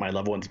this. I want my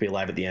loved ones to be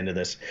alive at the end of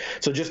this.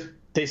 So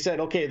they said,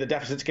 okay, the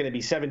deficit's going to be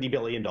 $70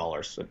 billion.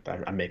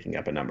 I'm making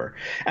up a number.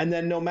 And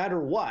then no matter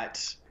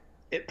what,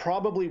 it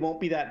probably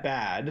won't be that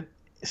bad.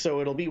 So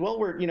it'll be,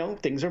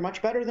 things are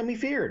much better than we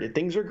feared.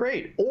 Things are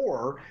great.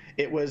 Or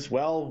it was,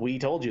 we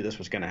told you this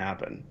was going to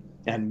happen,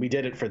 and we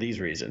did it for these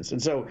reasons.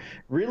 And so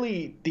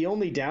really the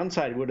only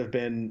downside would have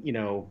been,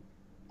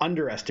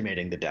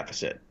 underestimating the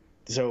deficit.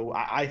 So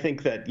I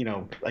think that,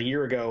 a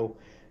year ago,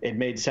 it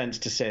made sense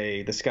to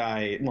say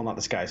not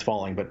the sky is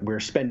falling, but we're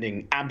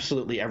spending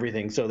absolutely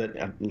everything so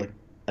that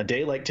a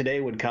day like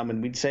today would come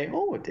and we'd say,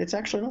 oh, it's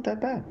actually not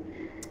that bad.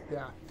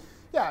 Yeah.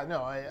 Yeah,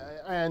 no,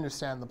 I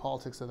understand the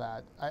politics of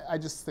that. I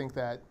just think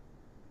that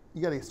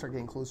you got to start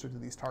getting closer to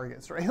these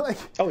targets, right?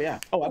 Oh, yeah.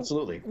 Oh,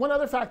 absolutely. One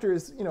other factor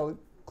is,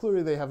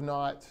 clearly they have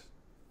not,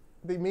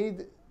 they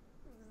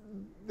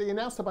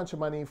announced a bunch of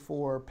money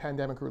for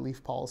pandemic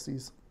relief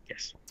policies.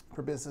 Yes.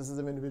 For businesses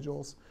and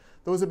individuals.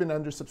 Those have been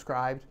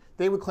undersubscribed.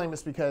 They would claim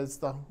it's because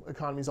the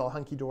economy's all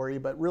hunky-dory,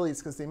 but really it's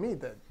because they made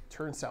the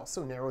turnstile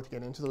so narrow to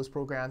get into those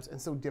programs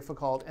and so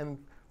difficult, and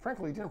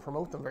frankly didn't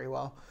promote them very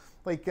well.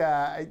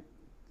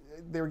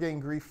 They were getting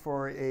grief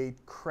for a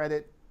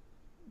credit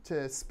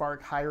to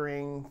spark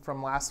hiring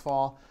from last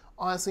fall.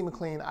 Honestly,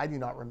 Maclean, I do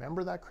not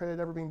remember that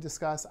credit ever being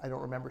discussed. I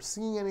don't remember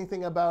seeing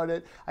anything about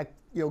it. I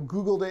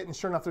Googled it, and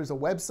sure enough, there's a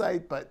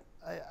website, but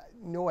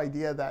no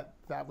idea that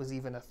that was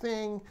even a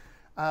thing.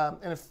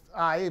 And if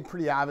I, a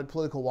pretty avid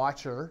political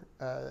watcher,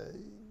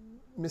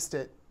 missed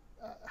it,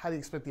 how do you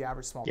expect the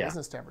average small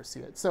business to ever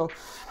see it? So,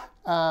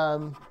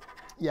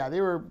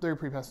 they were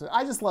pretty pessimistic.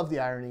 I just love the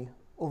irony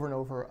over and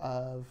over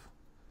of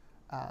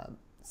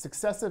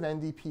successive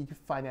NDP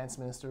finance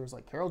ministers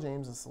like Carol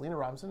James and Selena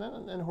Robinson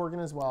and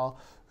Horgan as well,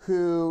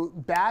 who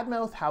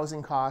badmouth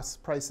housing costs,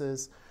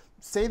 prices,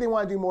 say they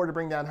want to do more to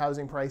bring down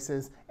housing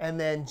prices, and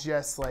then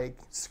just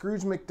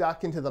Scrooge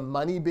McDuck into the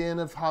money bin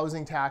of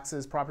housing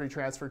taxes, property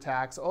transfer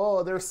tax.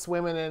 Oh, they're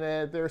swimming in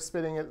it, they're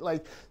spitting it.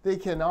 They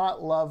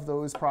cannot love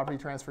those property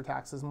transfer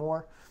taxes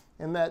more.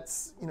 And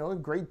that's, a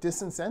great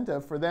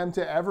disincentive for them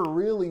to ever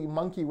really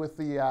monkey with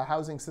the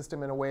housing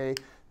system in a way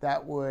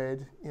that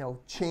would,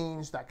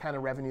 change that kind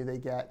of revenue they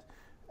get.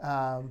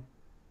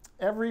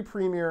 Every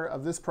premier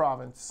of this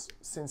province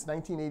since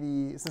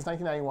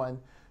 1991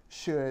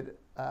 should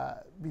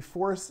be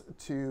forced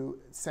to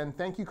send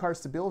thank you cards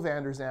to Bill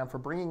Vanderzam for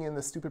bringing in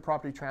the stupid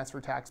property transfer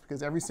tax,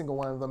 because every single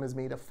one of them has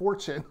made a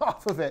fortune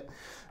off of it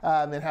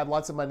and had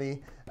lots of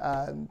money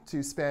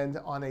to spend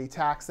on a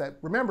tax that,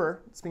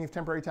 remember, speaking of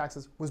temporary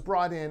taxes, was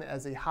brought in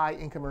as a high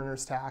income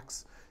earners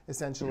tax,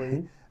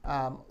 essentially.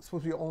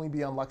 Supposed to only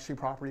be on luxury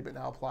property, but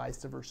now applies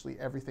to virtually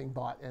everything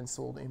bought and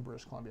sold in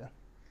British Columbia.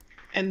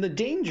 And the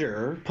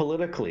danger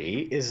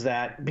politically is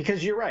that,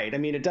 because you're right, I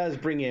mean, it does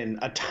bring in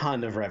a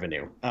ton of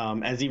revenue,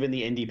 as even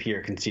the NDP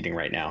are conceding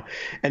right now.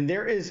 And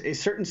there is a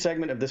certain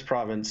segment of this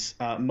province,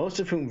 most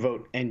of whom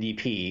vote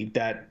NDP,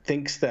 that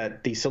thinks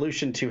that the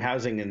solution to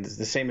housing is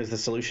the same as the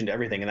solution to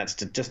everything, and that's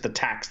just to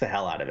tax the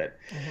hell out of it.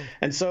 Mm-hmm.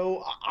 And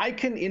so I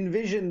can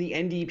envision the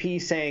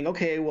NDP saying,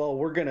 okay, well,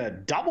 we're going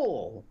to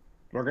triple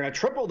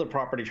the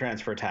property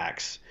transfer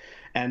tax.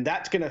 And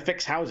that's going to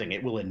fix housing.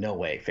 It will in no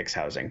way fix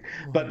housing.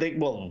 Mm-hmm. But they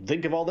will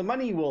think of all the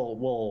money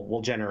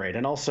we'll generate.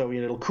 And also,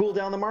 it'll cool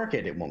down the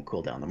market. It won't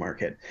cool down the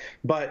market.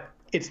 But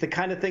it's the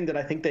kind of thing that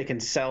I think they can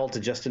sell to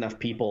just enough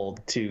people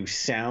to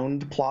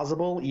sound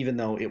plausible, even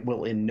though it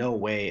will in no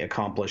way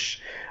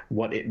accomplish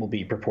what it will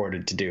be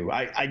purported to do.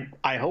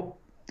 I hope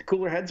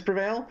cooler heads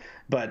prevail,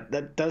 but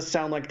that does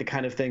sound like the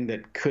kind of thing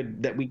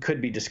that we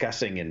could be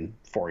discussing in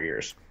 4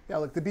 years. Yeah,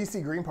 look, the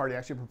BC Green Party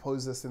actually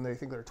proposed this in, I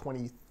think, their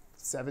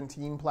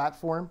 2017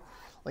 platform,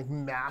 like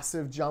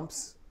massive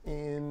jumps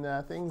in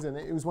things, and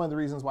it was one of the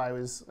reasons why I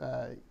was,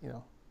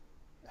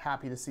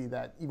 happy to see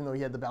that even though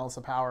he had the balance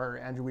of power,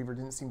 Andrew Weaver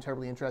didn't seem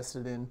terribly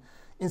interested in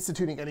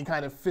instituting any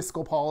kind of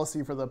fiscal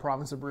policy for the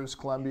province of British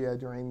Columbia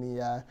during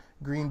the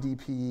Green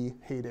DP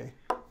heyday.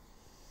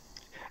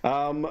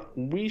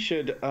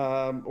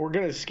 We're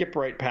going to skip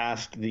right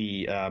past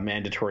the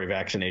mandatory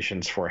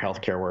vaccinations for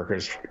healthcare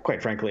workers.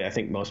 Quite frankly, I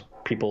think most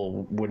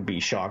people would be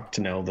shocked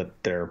to know that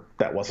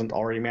that wasn't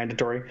already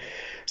mandatory.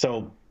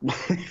 So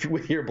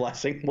with your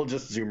blessing, we'll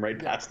just zoom right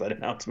past that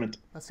announcement.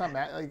 That's not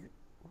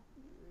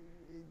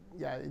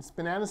yeah, it's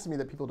bananas to me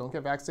that people don't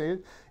get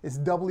vaccinated. It's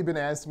doubly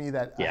bananas to me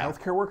that a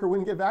healthcare worker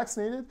wouldn't get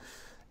vaccinated.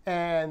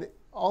 And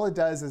all it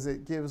does is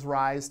it gives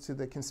rise to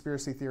the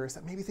conspiracy theorists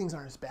that maybe things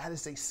aren't as bad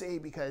as they say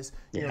because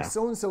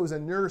so-and-so is a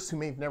nurse who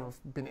may have never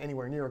been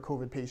anywhere near a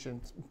COVID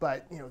patient,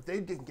 but they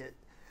didn't get.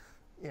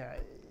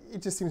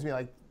 It just seems to me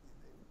like,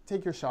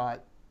 take your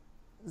shot,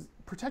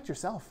 protect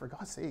yourself for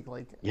God's sake.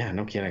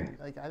 No kidding.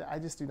 I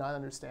just do not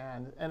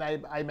understand, and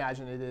I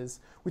imagine it is.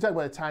 We talk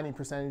about a tiny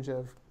percentage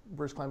of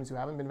British Columbians who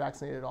haven't been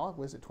vaccinated at all.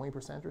 Was it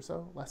 20% or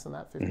so? Less than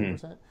that,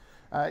 50%.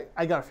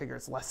 I gotta figure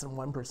it's less than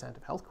 1%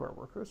 of healthcare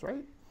workers,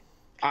 right?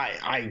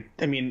 I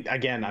mean,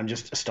 again, I'm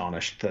just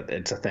astonished that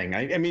it's a thing.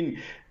 I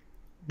mean,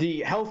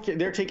 the healthcare,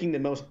 they're taking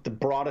the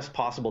broadest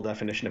possible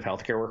definition of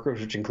healthcare workers,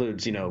 which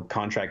includes,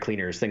 contract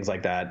cleaners, things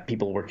like that,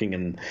 people working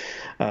in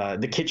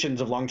the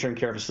kitchens of long-term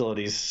care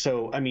facilities.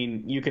 So, I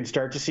mean, you can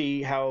start to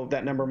see how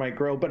that number might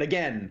grow. But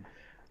again,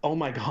 oh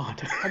my God.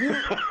 Have you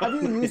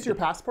used your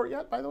passport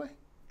yet, by the way?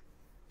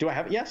 Do I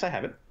have it? Yes, I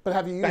have it. But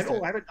have you used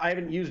it? I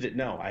haven't used it.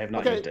 No, I have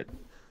not used it.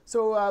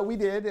 So we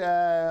did.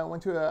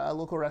 Went to a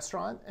local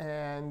restaurant,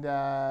 and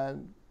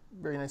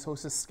very nice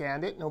hostess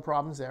scanned it. No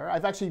problems there.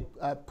 I've actually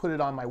put it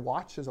on my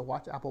watch as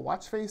Apple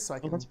Watch face, so I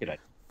can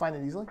find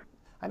it easily.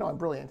 I know I'm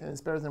brilliant, and it's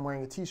better than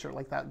wearing a T-shirt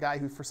like that guy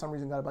who, for some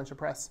reason, got a bunch of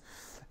press.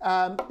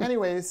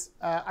 Anyways,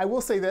 I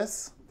will say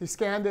this: they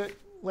scanned it,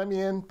 let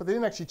me in, but they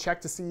didn't actually check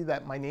to see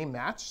that my name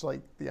matched, like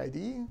the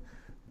ID.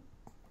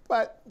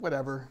 But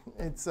whatever.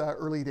 It's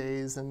early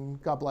days, and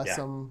God bless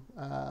them.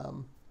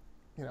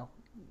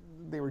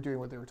 They were doing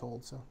what they were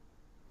told. So.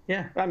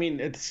 Yeah, I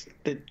mean,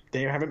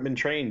 they haven't been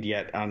trained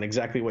yet on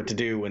exactly what to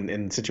do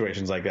in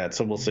situations like that.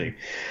 So we'll see.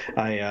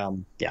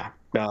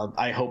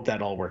 I hope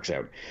that all works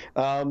out.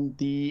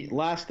 The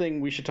last thing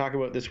we should talk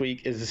about this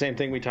week is the same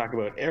thing we talk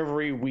about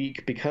every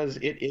week because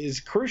it is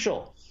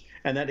crucial.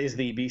 And that is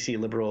the BC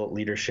Liberal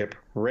leadership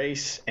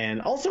race.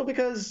 And also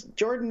because,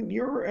 Jordan,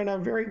 you're a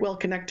very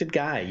well-connected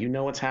guy. You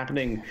know what's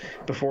happening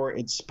before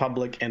it's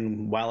public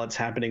and while it's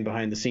happening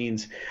behind the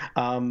scenes.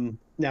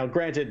 Now,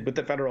 granted, with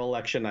the federal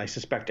election, I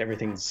suspect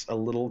everything's a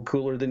little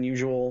cooler than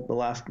usual the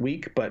last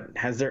week. But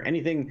has there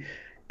anything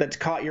that's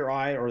caught your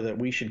eye or that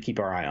we should keep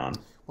our eye on?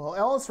 Well,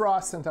 Ellis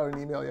Ross sent out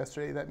an email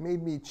yesterday that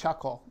made me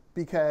chuckle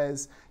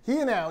because he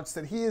announced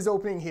that he is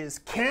opening his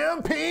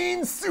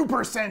campaign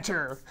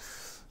supercenter.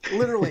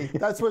 Literally,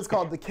 that's what it's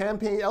called,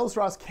 the Ellis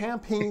Ross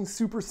Campaign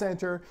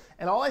Supercenter.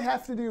 And all I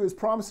have to do is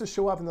promise to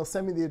show up and they'll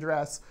send me the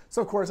address.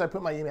 So, of course, I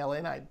put my email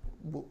in. I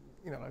was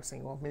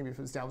saying, well, maybe if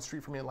it was down the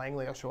street from me in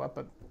Langley, I'll show up.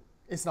 But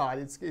it's not.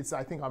 It's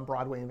I think, on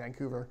Broadway in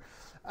Vancouver.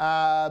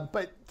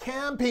 But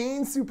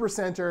Campaign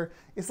Supercenter,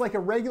 it's like a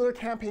regular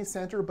campaign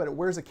center, but it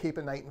wears a cape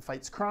at night and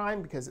fights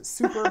crime because it's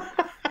super.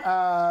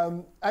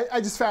 I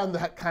just found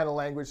that kind of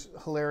language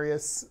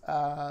hilarious.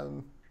 I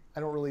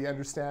don't really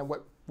understand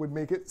what would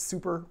make it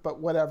super, but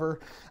whatever.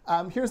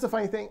 Here's the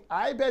funny thing.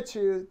 I bet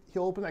you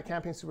he'll open that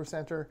Campaign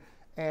Supercenter,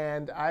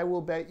 and I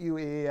will bet you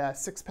a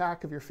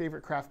six-pack of your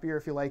favorite craft beer,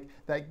 if you like,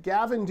 that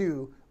Gavin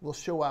Dew will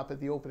show up at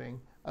the opening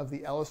of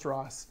the Ellis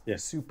Ross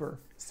Super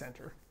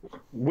Center.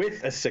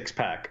 With a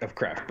six-pack of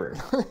craft brew.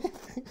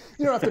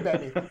 You don't have to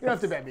bet me. You don't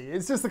have to bet me.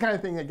 It's just the kind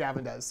of thing that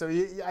Gavin does. So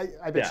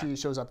I bet you he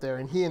shows up there.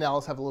 And he and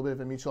Ellis have a little bit of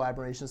a mutual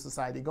admiration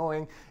society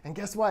going. And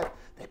guess what?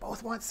 They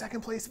both want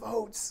second place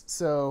votes.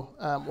 So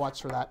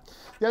watch for that.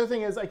 The other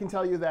thing is I can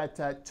tell you that,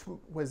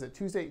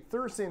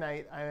 Thursday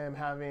night, I am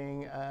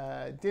having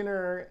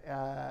dinner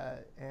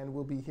and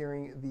we'll be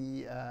hearing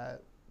the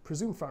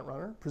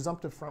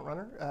presumptive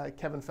frontrunner,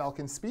 Kevin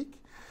Falcon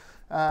speak.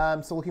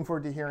 So looking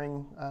forward to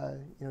hearing,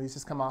 he's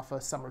just come off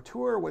a summer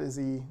tour. What has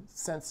he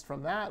sensed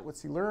from that?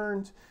 What's he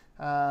learned?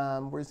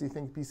 Where does he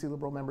think BC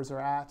Liberal members are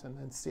at, and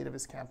then state of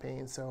his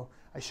campaign. So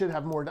I should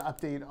have more to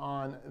update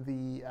on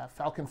the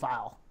Falcon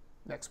file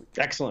next week.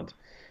 Excellent.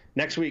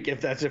 Next week,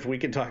 if we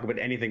can talk about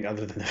anything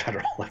other than the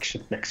federal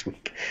election next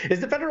week. Is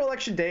the federal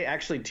election day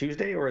actually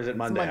Tuesday or is it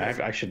Monday?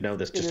 I should know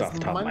this just off the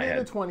top of my head.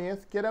 Monday the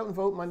 20th. Get out and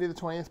vote Monday the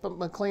 20th. But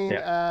Maclean,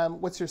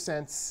 what's your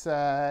sense?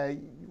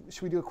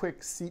 Should we do a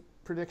quick seat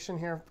prediction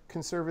here?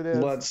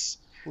 Conservative?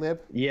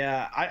 Lib?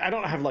 Yeah, I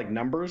don't have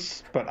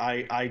numbers, but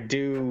I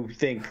do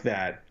think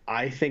that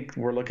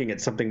we're looking at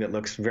something that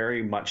looks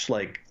very much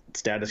like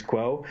status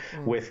quo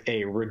with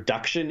a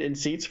reduction in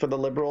seats for the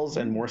Liberals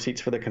and more seats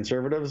for the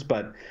Conservatives.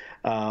 But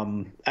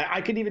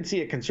I could even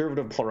see a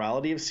Conservative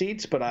plurality of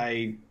seats, but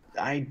I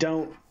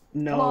don't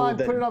know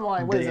that put it on the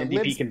line. What the is it?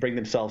 NDP can bring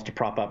themselves to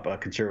prop up a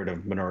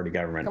Conservative minority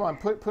government. Come on,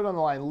 put it on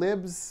the line.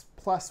 Libs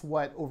plus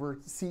what over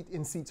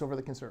seats over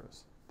the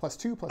Conservatives?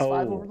 +2,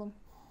 +5 over them?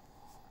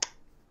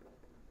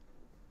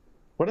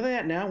 What are they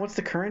at now? What's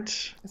the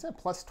current? Is that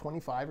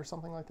 +25 or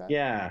something like that?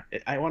 Yeah,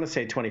 I want to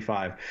say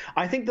 25.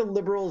 I think the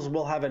Liberals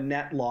will have a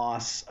net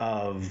loss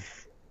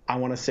of, I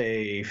want to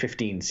say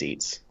 15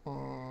 seats.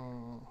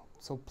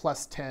 So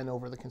 +10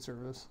 over the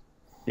Conservatives.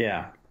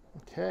 Yeah.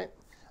 Okay.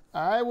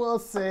 I will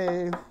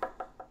say,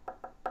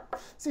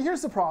 see,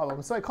 here's the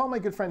problem. So I called my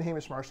good friend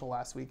Hamish Marshall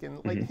last week,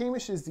 and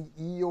Hamish is the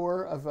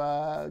Eeyore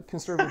of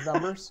Conservative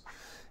numbers.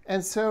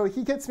 And so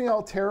he gets me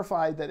all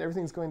terrified that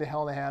everything's going to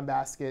hell in a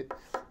handbasket.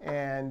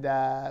 And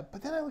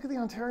but then I look at the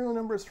Ontario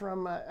numbers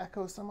from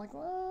Echo, so I'm like,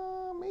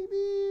 well, maybe.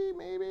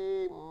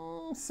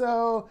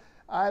 So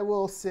I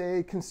will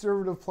say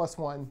Conservative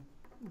 +1.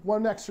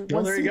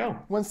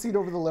 One seat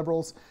over the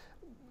Liberals,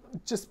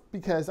 just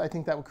because I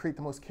think that would create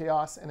the most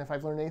chaos. And if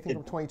I've learned anything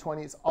from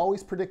 2020, it's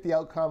always predict the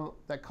outcome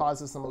that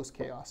causes the most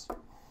chaos.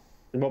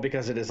 Well,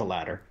 because it is a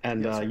ladder.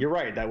 And you're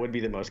right, that would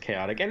be the most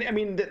chaotic. And I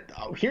mean,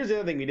 here's the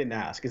other thing we didn't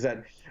ask, is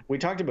that we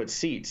talked about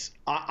seats.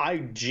 I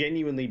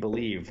genuinely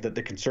believe that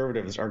the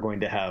Conservatives are going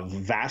to have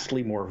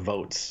vastly more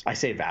votes. I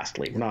say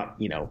vastly,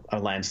 not, a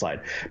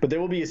landslide. But there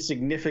will be a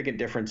significant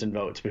difference in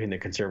votes between the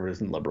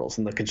Conservatives and Liberals.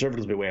 And the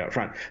Conservatives will be way out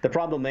front. The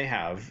problem they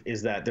have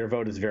is that their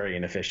vote is very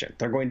inefficient.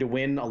 They're going to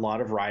win a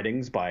lot of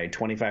ridings by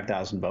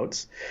 25,000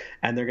 votes.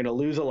 And they're going to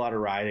lose a lot of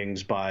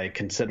ridings by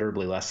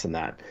considerably less than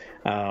that.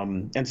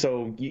 And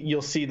so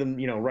you'll see them,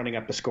 running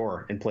up the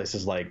score in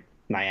places like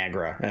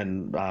Niagara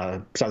and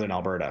southern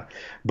Alberta.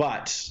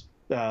 But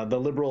the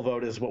Liberal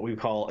vote is what we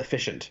call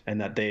efficient,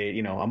 and that they,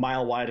 a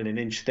mile wide and an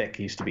inch thick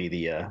used to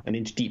be an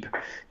inch deep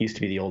used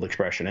to be the old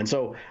expression. And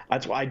so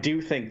that's why I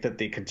do think that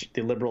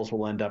the Liberals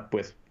will end up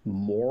with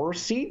more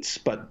seats,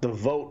 but the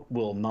vote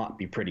will not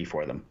be pretty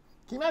for them.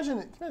 Can you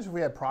imagine if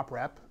we had prop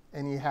rep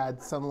and you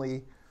had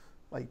suddenly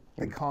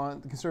the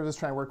Conservatives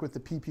trying to work with the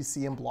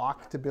PPC and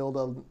Bloc to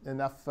build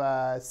enough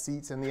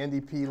seats, and the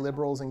NDP,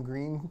 Liberals, and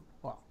Green,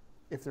 well,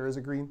 if there is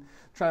a Green,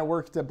 trying to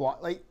work to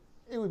block, it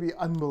would be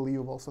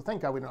unbelievable. So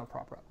thank God we don't have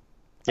prop rep.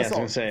 Yeah, I was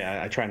going to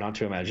say, I try not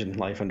to imagine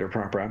life under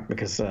prop rep,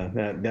 because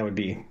that would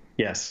be,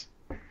 yes.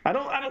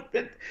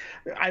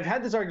 I've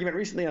had this argument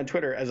recently on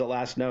Twitter as a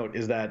last note,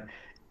 is that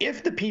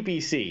if the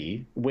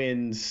PPC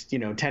wins,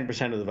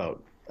 10% of the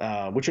vote,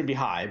 which would be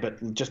high,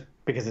 but just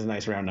because it's a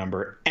nice round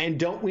number, and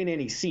don't win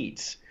any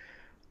seats,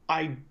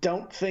 I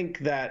don't think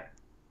that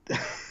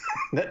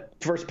that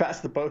first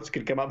past the post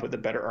could come up with a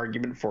better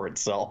argument for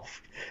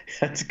itself.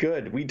 That's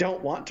good. We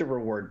don't want to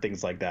reward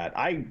things like that.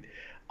 I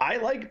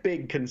like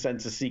big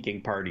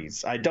consensus-seeking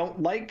parties. I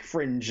don't like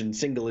fringe and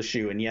single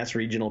issue and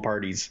regional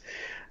parties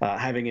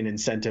having an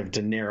incentive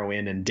to narrow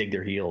in and dig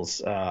their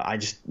heels.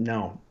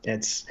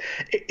 It's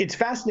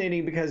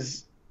fascinating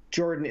because,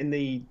 Jordan, in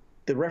the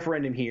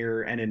referendum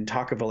here and in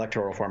talk of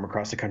electoral reform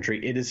across the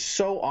country, it is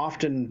so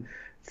often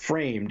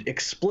framed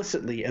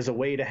explicitly as a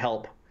way to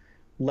help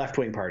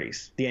left-wing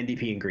parties, the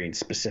NDP and Greens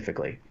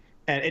specifically.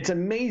 And it's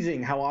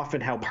amazing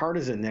how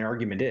partisan their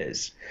argument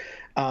is.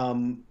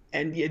 And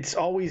it's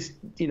always,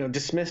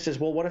 dismissed as,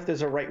 well, what if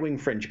there's a right-wing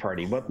fringe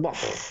party? Well,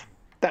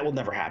 that will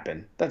never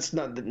happen. That's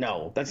not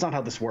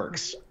how this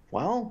works.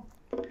 Well,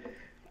 the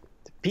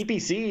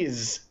PPC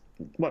is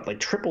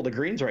triple the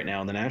Greens right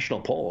now in the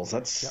national polls.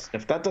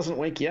 If that doesn't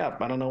wake you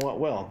up, I don't know what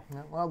will.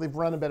 Yeah, well, they've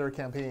run a better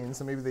campaign,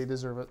 so maybe they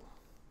deserve it.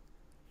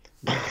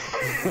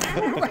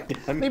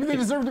 Maybe they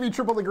deserve to be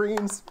triple the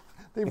Greens.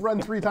 They've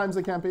run 3 times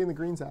the campaign the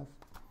Greens have.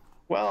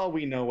 Well,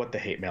 we know what the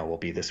hate mail will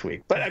be this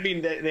week. But I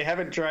mean, they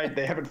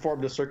haven't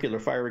formed a circular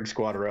firing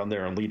squad around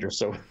their own leader.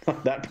 So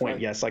at that point,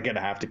 yes, I'm going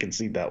to have to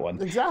concede that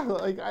one.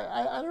 Exactly.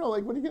 I don't know.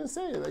 What are you going to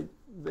say? The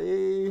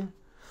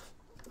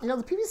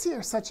PPC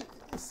are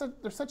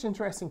such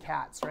interesting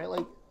cats,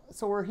 right?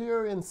 So we're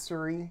here in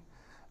Surrey.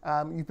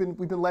 We've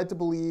been led to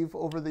believe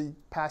over the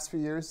past few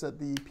years that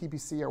the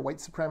PPC are white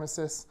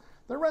supremacists.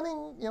 They're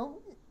running,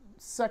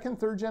 second,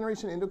 third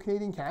generation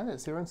Indo-Canadian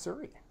candidates here in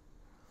Surrey.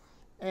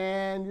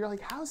 And you're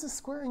like, how's this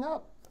squaring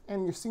up?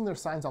 And you're seeing their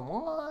signs on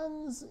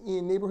lawns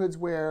in neighborhoods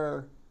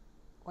where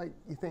like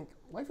you think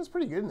life is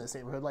pretty good in this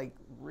neighborhood. Like,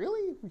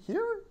 really?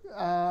 Here?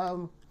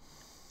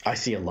 I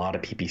see a lot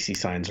of PPC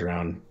signs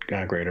around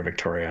Greater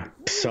Victoria.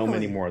 So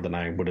many more than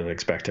I would have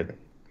expected.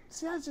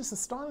 See, that just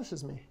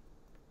astonishes me.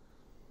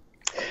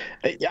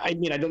 Yeah, I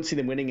mean, I don't see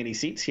them winning any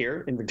seats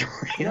here in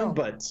Victoria,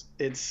 but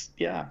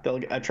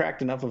they'll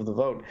attract enough of the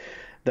vote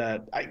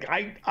that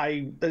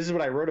this is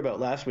what I wrote about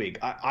last week.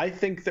 I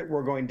think that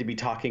we're going to be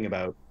talking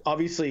about,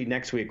 obviously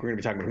next week, we're going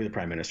to be talking about who the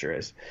Prime Minister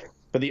is.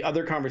 But the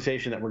other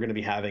conversation that we're going to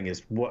be having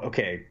is,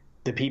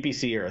 the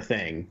PPC are a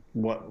thing.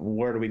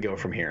 Where do we go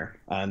from here?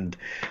 And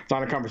it's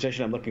not a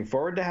conversation I'm looking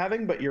forward to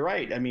having, but you're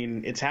right. I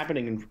mean, it's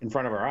happening in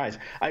front of our eyes.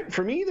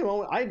 For me, the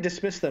moment I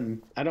dismissed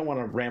them, I don't want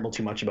to ramble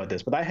too much about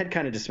this, but I had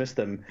kind of dismissed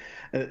them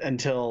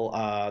until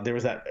there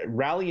was that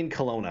rally in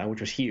Kelowna, which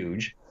was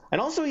huge. And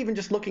also even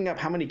just looking up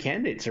how many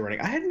candidates are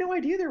running. I had no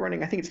idea they're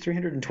running. I think it's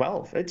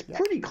 312. It's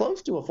pretty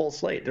close to a full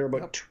slate. They're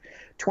about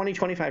 20,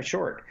 25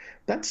 short.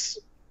 That's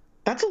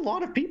a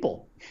lot of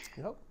people.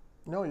 Yep.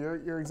 No,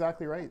 you're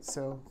exactly right.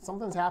 So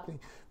something's happening.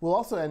 We'll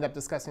also end up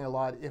discussing a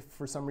lot if,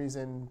 for some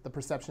reason, the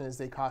perception is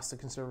they cost the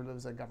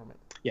Conservatives a government.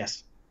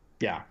 Yes.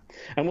 Yeah.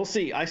 And we'll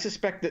see. I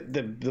suspect that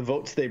the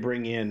votes they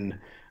bring in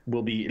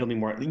it'll be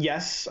more.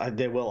 Yes,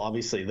 they will.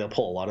 Obviously, they'll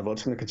pull a lot of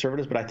votes from the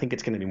Conservatives, but I think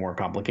it's going to be more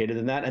complicated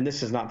than that. And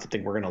this is not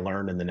something we're going to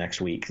learn in the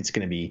next week. It's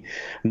going to be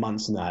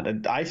months in that.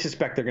 And I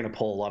suspect they're going to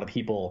pull a lot of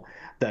people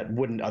that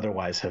wouldn't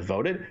otherwise have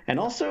voted. And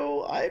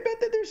also, I bet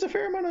that there's a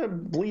fair amount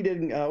of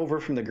bleeding over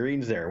from the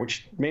Greens there,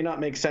 which may not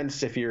make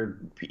sense if you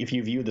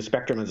view the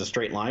spectrum as a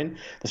straight line.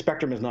 The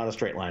spectrum is not a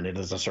straight line. It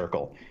is a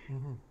circle.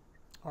 Mm-hmm.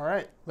 All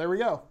right. There we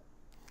go.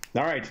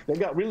 All right. They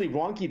got really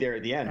wonky there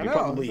at the end. I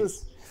know. This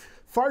is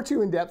far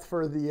too in depth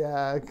for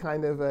the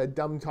kind of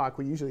dumb talk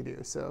we usually do.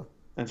 So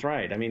that's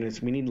right. I mean,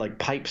 we need like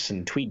pipes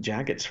and tweed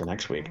jackets for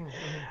next week. Mm-hmm.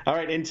 All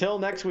right. Until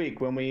next week,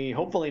 when we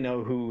hopefully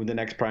know who the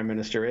next Prime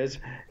Minister is.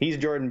 He's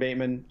Jordan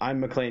Bateman. I'm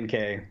Maclean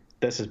K.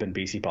 This has been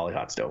BC Poly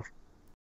Hot Stove.